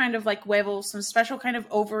special kind of like huevos, some special kind of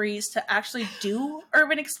ovaries to actually do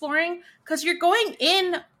urban exploring, because you're going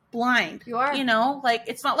in blind. You are. You know, like,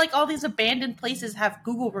 it's not like all these abandoned places have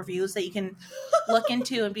Google reviews that you can look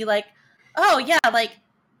into and be like, oh yeah, like,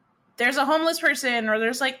 there's a homeless person, or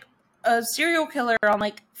there's like a serial killer on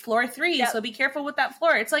like floor 3, so be careful with that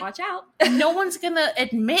floor. It's like, watch out. No one's gonna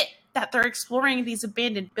admit that they're exploring these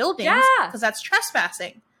abandoned buildings, because that's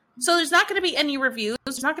trespassing. So there's not going to be any reviews.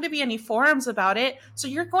 There's not going to be any forums about it. So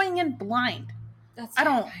you're going in blind.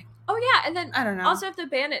 Oh yeah, and then I don't know. Also, if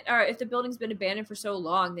the building's been abandoned for so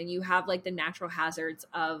long, then you have like the natural hazards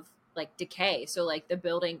of like decay. So like the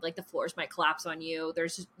building, like the floors might collapse on you. There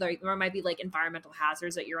might be like environmental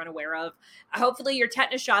hazards that you're unaware of. Hopefully your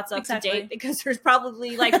tetanus shot's up to date, because there's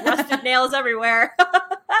probably like rusted nails everywhere.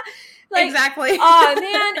 Exactly. Oh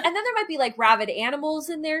man. And then there might be like rabid animals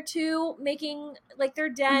in there too, making like their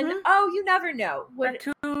den. Oh, you never know.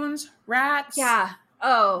 Raccoons, rats. Yeah.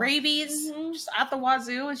 Oh. Rabies. Just at the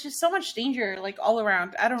wazoo. It's just so much danger, like, all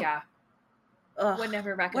around. I don't. Yeah. Ugh. Would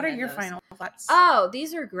never recommend. What are your those. final thoughts? Oh,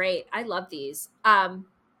 these are great. I love these. I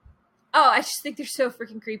just think they're so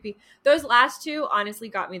freaking creepy. Those last two honestly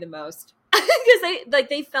got me the most, because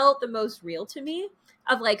they felt the most real to me.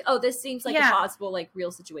 Of like, oh, this seems like a possible like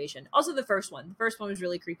real situation. Also, the first one was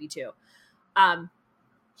really creepy too.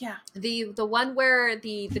 The one where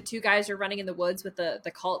the two guys are running in the woods with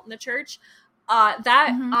the cult in the church.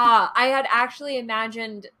 I had actually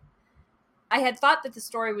imagined. I had thought that the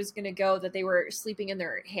story was going to go that they were sleeping in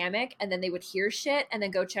their hammock, and then they would hear shit and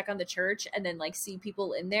then go check on the church and then like see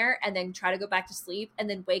people in there and then try to go back to sleep and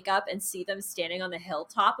then wake up and see them standing on the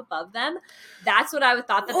hilltop above them. That's what I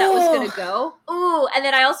thought that was going to go. Ooh. And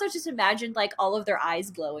then I also just imagined like all of their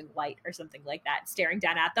eyes glowing white or something like that, staring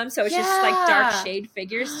down at them. So it's just like dark shade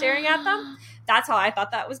figures staring at them. That's how I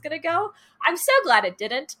thought that was going to go. I'm so glad it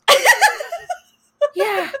didn't.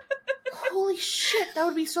 Yeah. Holy shit, that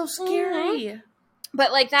would be so scary.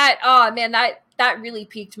 But like that, oh man, that really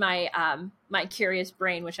piqued my my curious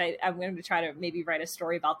brain, which I'm going to try to maybe write a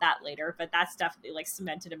story about that later, but that's definitely like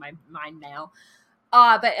cemented in my mind now.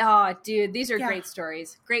 Dude, these are great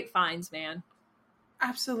stories. Great finds, man.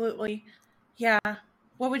 Absolutely. Yeah.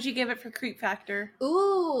 What would you give it for creep factor?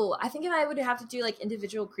 Ooh, I think I would have to do like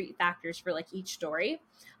individual creep factors for like each story.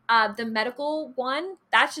 The medical one,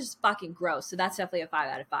 that's just fucking gross. So that's definitely a 5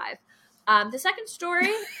 out of 5. The second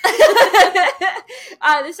story,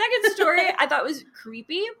 I thought was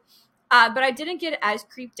creepy, but I didn't get as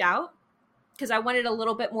creeped out because I wanted a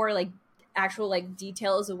little bit more like actual like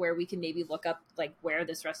details of where we can maybe look up like where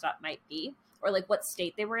this restaurant might be or like what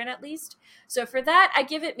state they were in at least. So for that, I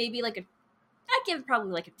give it maybe like I'd give it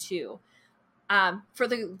probably like a 2. For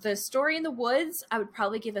the story in the woods, I would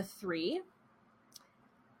probably give a 3.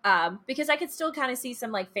 Because I could still kind of see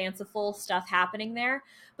some like fanciful stuff happening there.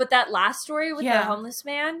 But that last story with the homeless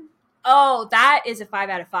man, oh, that is a 5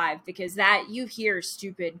 out of 5 because that you hear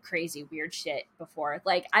stupid, crazy, weird shit before.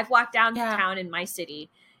 Like I've walked downtown in my city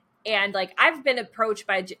and like I've been approached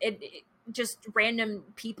by just random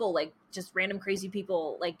people, like just random crazy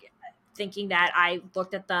people, like thinking that I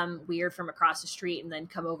looked at them weird from across the street and then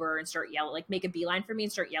come over and start yelling, like make a beeline for me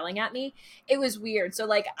and start yelling at me. It was weird. So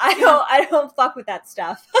like, I don't fuck with that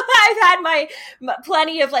stuff. I've had my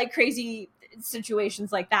plenty of like crazy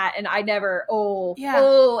situations like that. And I never,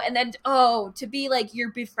 and then, to be like,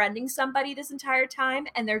 you're befriending somebody this entire time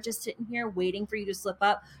and they're just sitting here waiting for you to slip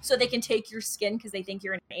up so they can take your skin because they think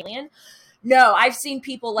you're an alien. No, I've seen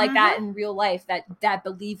people like that in real life that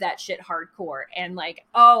believe that shit hardcore. And like,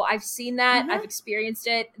 I've seen that. I've experienced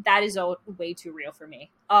it. That is way too real for me.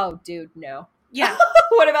 Oh, dude, no. Yeah.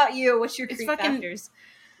 What about you? What's your creep factors?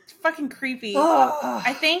 It's fucking creepy.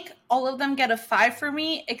 I think all of them get a 5 for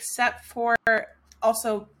me, except for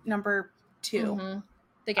also number 2.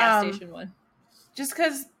 The gas station one. Just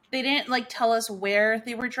because they didn't like tell us where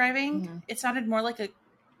they were driving. It sounded more like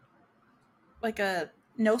a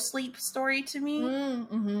no sleep story to me.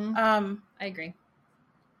 I agree.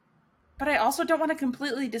 But I also don't want to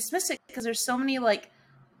completely dismiss it because there's so many like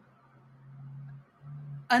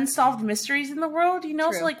unsolved mysteries in the world, you know?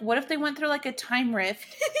 True. So like what if they went through like a time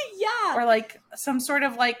rift? Yeah. Or like some sort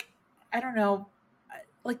of like, I don't know,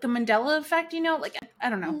 like the Mandela effect, you know? Like, I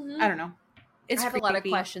don't know. I don't know. I have a lot of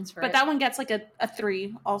questions for it. But that one gets like a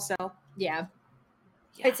 3 also. Yeah.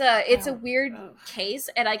 Yeah. It's a weird case,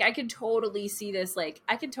 and like I could totally see this, like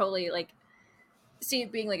I could totally like see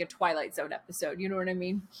it being like a Twilight Zone episode, you know what I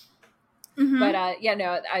mean? Mm-hmm. But yeah,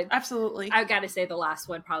 no, absolutely. I gotta say the last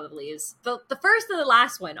one probably is the first and the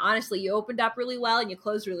last one. Honestly, you opened up really well and you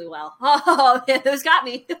closed really well. Oh, yeah, those got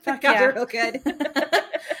me. Fuck got yeah. me real good.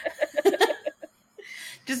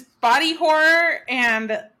 Just body horror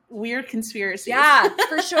and weird conspiracies. Yeah,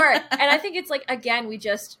 for sure. And I think it's like, again, we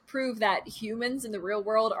just prove that humans in the real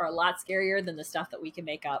world are a lot scarier than the stuff that we can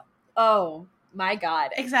make up. Oh my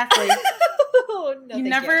God. Exactly. Oh, no,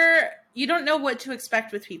 you don't know what to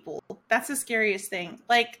expect with people. That's the scariest thing.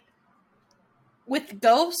 Like with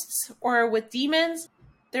ghosts or with demons,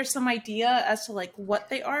 there's some idea as to like what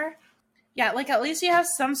they are. Yeah, like at least you have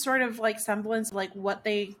some sort of like semblance of like what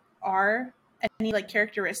they are, any like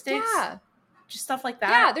characteristics. Yeah. Just stuff like that.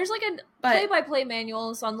 Yeah, there's like a play-by-play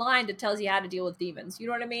manuals online that tells you how to deal with demons. You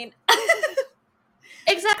know what I mean?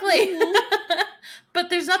 Exactly. But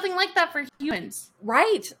there's nothing like that for humans.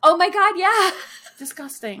 Right. Oh my God, yeah.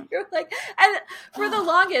 Disgusting. You're like, and for the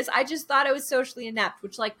longest, I just thought I was socially inept,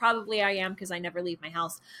 which like probably I am because I never leave my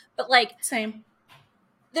house. But like, same.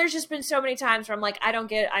 There's just been so many times where I'm like, I don't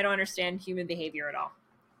understand human behavior at all.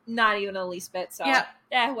 Not even the least bit. So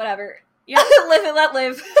yeah, whatever. Yeah. Live and let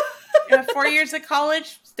live. 4 years of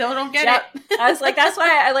college, still don't get it. I was like, that's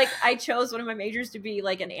why I chose one of my majors to be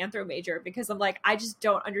like an anthro major, because I'm like, I just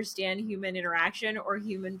don't understand human interaction or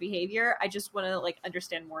human behavior. I just want to like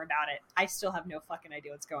understand more about it. I still have no fucking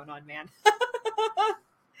idea what's going on, man.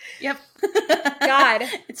 Yep. God.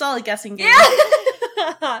 It's all a guessing game.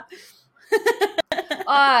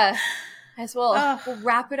 Yeah. As well, we'll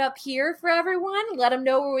wrap it up here for everyone. Let them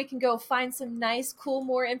know where we can go find some nice, cool,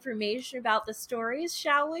 more information about the stories,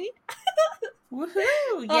 shall we?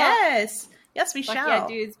 Woohoo! Yes. Yes, we shall. Yeah,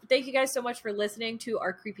 dudes. Thank you guys so much for listening to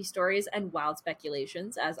our creepy stories and wild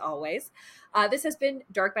speculations, as always. This has been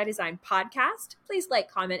Dark by Design Podcast. Please like,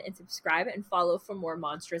 comment, and subscribe, and follow for more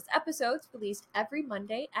monstrous episodes released every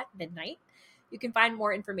Monday at midnight. You can find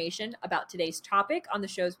more information about today's topic on the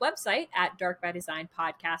show's website at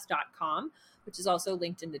darkbydesignpodcast.com, which is also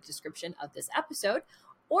linked in the description of this episode.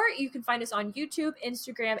 Or you can find us on YouTube,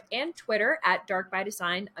 Instagram, and Twitter at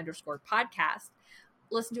darkbydesign_podcast.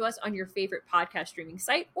 Listen to us on your favorite podcast streaming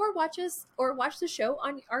site, or watch the show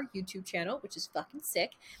on our YouTube channel, which is fucking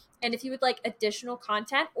sick. And if you would like additional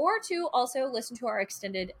content, or to also listen to our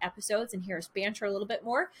extended episodes and hear us banter a little bit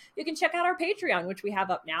more, you can check out our Patreon, which we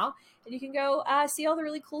have up now. And you can go see all the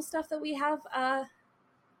really cool stuff that we have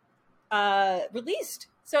released.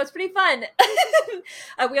 So it's pretty fun.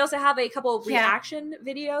 We also have a couple reaction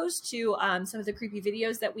videos to some of the creepy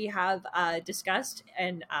videos that we have discussed,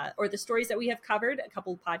 and or the stories that we have covered, a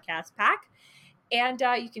couple podcasts back. And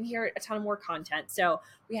you can hear a ton more content. So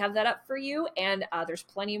we have that up for you, and there's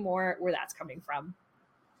plenty more where that's coming from.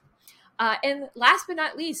 And last but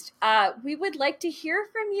not least, we would like to hear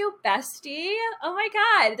from you, bestie. Oh my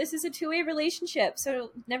God, this is a two-way relationship,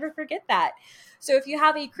 so never forget that. So if you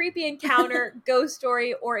have a creepy encounter, ghost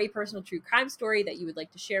story, or a personal true crime story that you would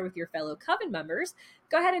like to share with your fellow Coven members,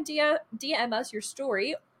 go ahead and DM us your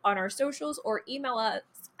story on our socials, or email us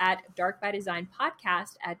at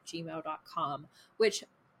darkbydesignpodcast@gmail.com, which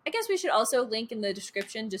I guess we should also link in the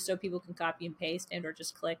description just so people can copy and paste and or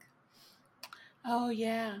just click. Oh,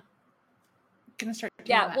 yeah. Gonna start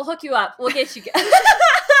doing that. We'll hook you up. We'll get you we'll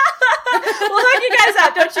hook you guys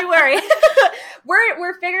up, don't you worry.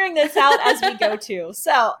 We're figuring this out as we go too.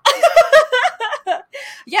 So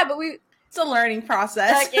yeah, but it's a learning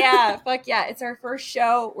process. Fuck yeah. It's our first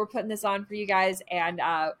show. We're putting this on for you guys, and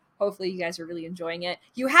hopefully you guys are really enjoying it.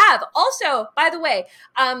 You have. Also, by the way,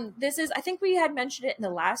 this is, I think we had mentioned it in the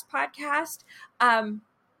last podcast, or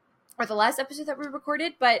the last episode that we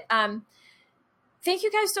recorded, but thank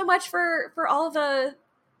you guys so much for all the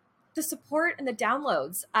support and the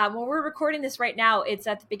downloads. When we're recording this right now, it's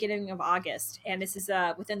at the beginning of August, and this is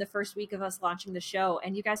within the first week of us launching the show,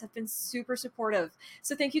 and you guys have been super supportive.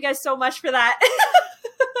 So thank you guys so much for that.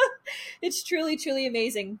 It's truly, truly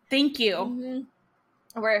amazing. Thank you. Mm-hmm.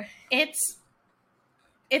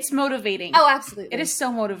 It's motivating. Oh, absolutely. It is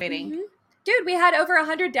so motivating. Mm-hmm. Dude, we had over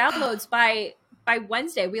 100 downloads by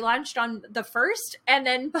Wednesday. We launched on the 1st, and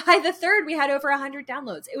then by the 3rd, we had over 100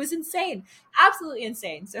 downloads. It was insane. Absolutely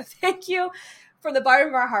insane. So thank you from the bottom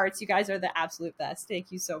of our hearts. You guys are the absolute best.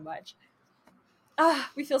 Thank you so much.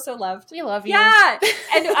 We feel so loved. We love you. Yeah.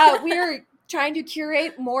 And we are trying to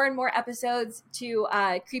curate more and more episodes to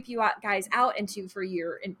creep you guys out and for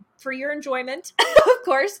your enjoyment, of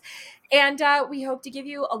course. And we hope to give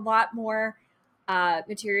you a lot more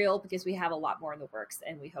material because we have a lot more in the works,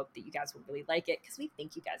 and we hope that you guys will really like it because we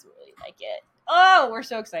think you guys will really like it. Oh, we're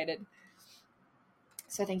so excited.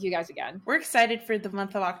 So thank you guys again. We're excited for the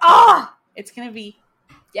month of October. Oh! It's going to be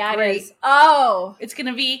Yeah, great. it is. Oh! It's going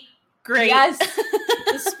to be great. Yes.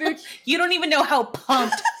 The spook. You don't even know how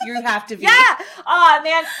pumped you have to be. Yeah. Oh,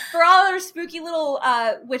 man. For all our spooky little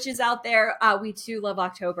witches out there, we too love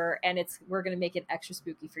October, and we're going to make it extra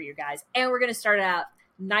spooky for you guys. And we're going to start it out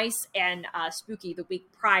nice and spooky the week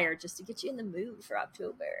prior just to get you in the mood for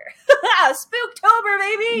October. Spooktober,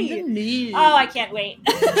 baby! Oh, I can't wait.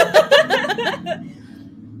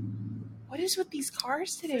 What is with these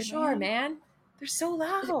cars today, For sure, man. They're so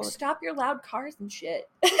loud. Stop your loud cars and shit.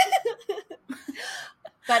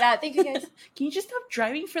 But thank you guys. Can you just stop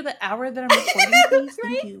driving for the hour that I'm recording, please?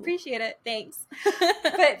 Right? Thank you. Appreciate it. Thanks.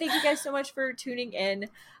 But thank you guys so much for tuning in.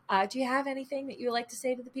 Do you have anything that you would like to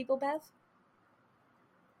say to the people, Beth?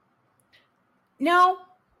 No.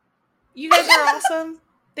 You guys are awesome.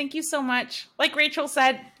 Thank you so much. Like Rachel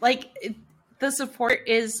said, the support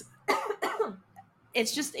is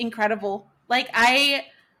it's just incredible. Like I'm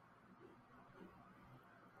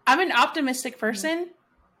an optimistic person.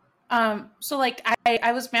 So like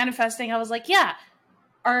I was manifesting. I was like, yeah,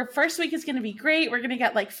 our first week is going to be great. We're going to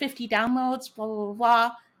get like 50 downloads, blah, blah, blah,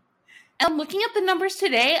 blah. And I'm looking at the numbers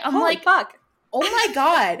today. I'm Holy like, fuck. Oh my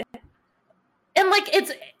God. And like,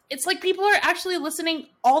 it's like people are actually listening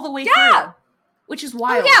all the way through, which is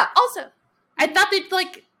wild. Oh yeah. Also, I thought they'd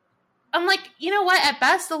like, I'm like, you know what? At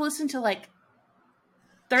best they'll listen to like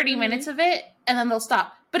 30 minutes of it and then they'll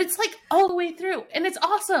stop. But it's like all the way through and it's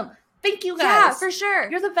awesome. Thank you guys. Yeah, for sure.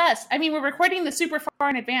 You're the best. I mean, we're recording this super far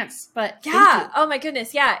in advance, but yeah. thank you. Oh my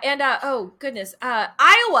goodness. Yeah. And oh goodness.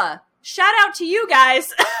 Iowa. Shout out to you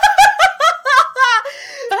guys.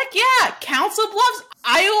 Fuck yeah. Council Bluffs,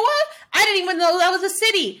 Iowa? I didn't even know that was a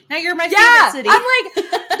city. Now you're my favorite city. I'm like,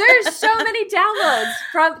 there's so many downloads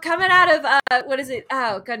from coming out of what is it?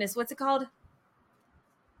 Oh goodness, what's it called?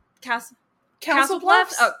 Council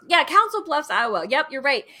Bluffs? Oh, yeah, Council Bluffs, Iowa. Yep, you're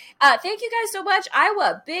right. Thank you guys so much,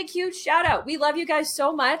 Iowa. Big, huge shout out. We love you guys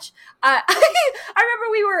so much. I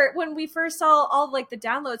remember when we first saw all like the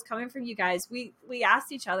downloads coming from you guys, we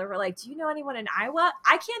asked each other, we're like, do you know anyone in Iowa?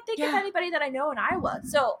 I can't think of anybody that I know in Iowa.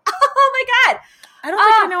 So, oh my God. I don't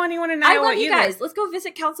think I know anyone in Iowa I love you either. guys. Let's go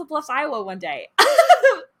visit Council Bluffs, Iowa one day.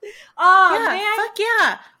 Oh, yeah, man. fuck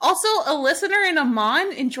yeah. Also, a listener in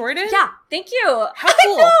Amman in Jordan? Yeah, thank you. How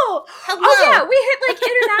cool. I know. Hello. Oh, yeah, we hit like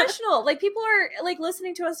international. Like people are like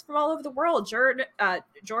listening to us from all over the world.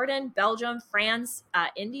 Jordan, Belgium, France,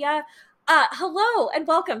 India. Hello and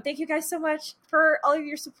welcome. Thank you guys so much for all of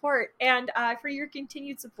your support and for your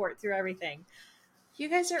continued support through everything. You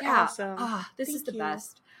guys are awesome. This is Thank the you.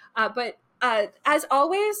 best. But as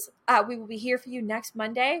always, we will be here for you next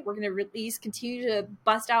Monday. We're going to continue to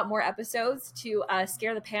bust out more episodes to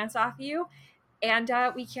scare the pants off you. And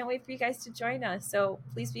we can't wait for you guys to join us. So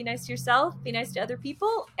please be nice to yourself, be nice to other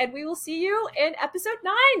people, and we will see you in episode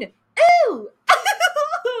 9. Ooh!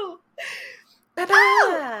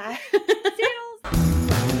 Bye-bye. Toodles!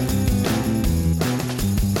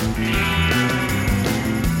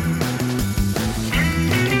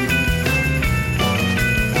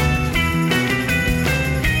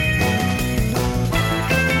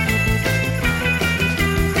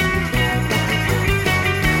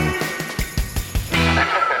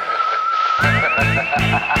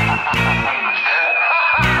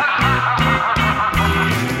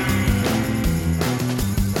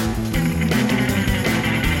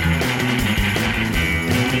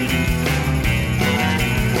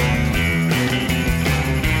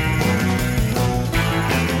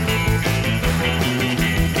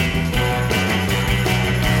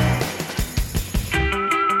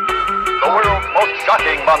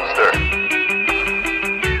 Shocking monster.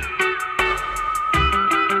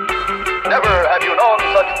 Never have you known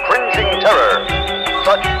such cringing terror,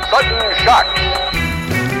 such sudden shock.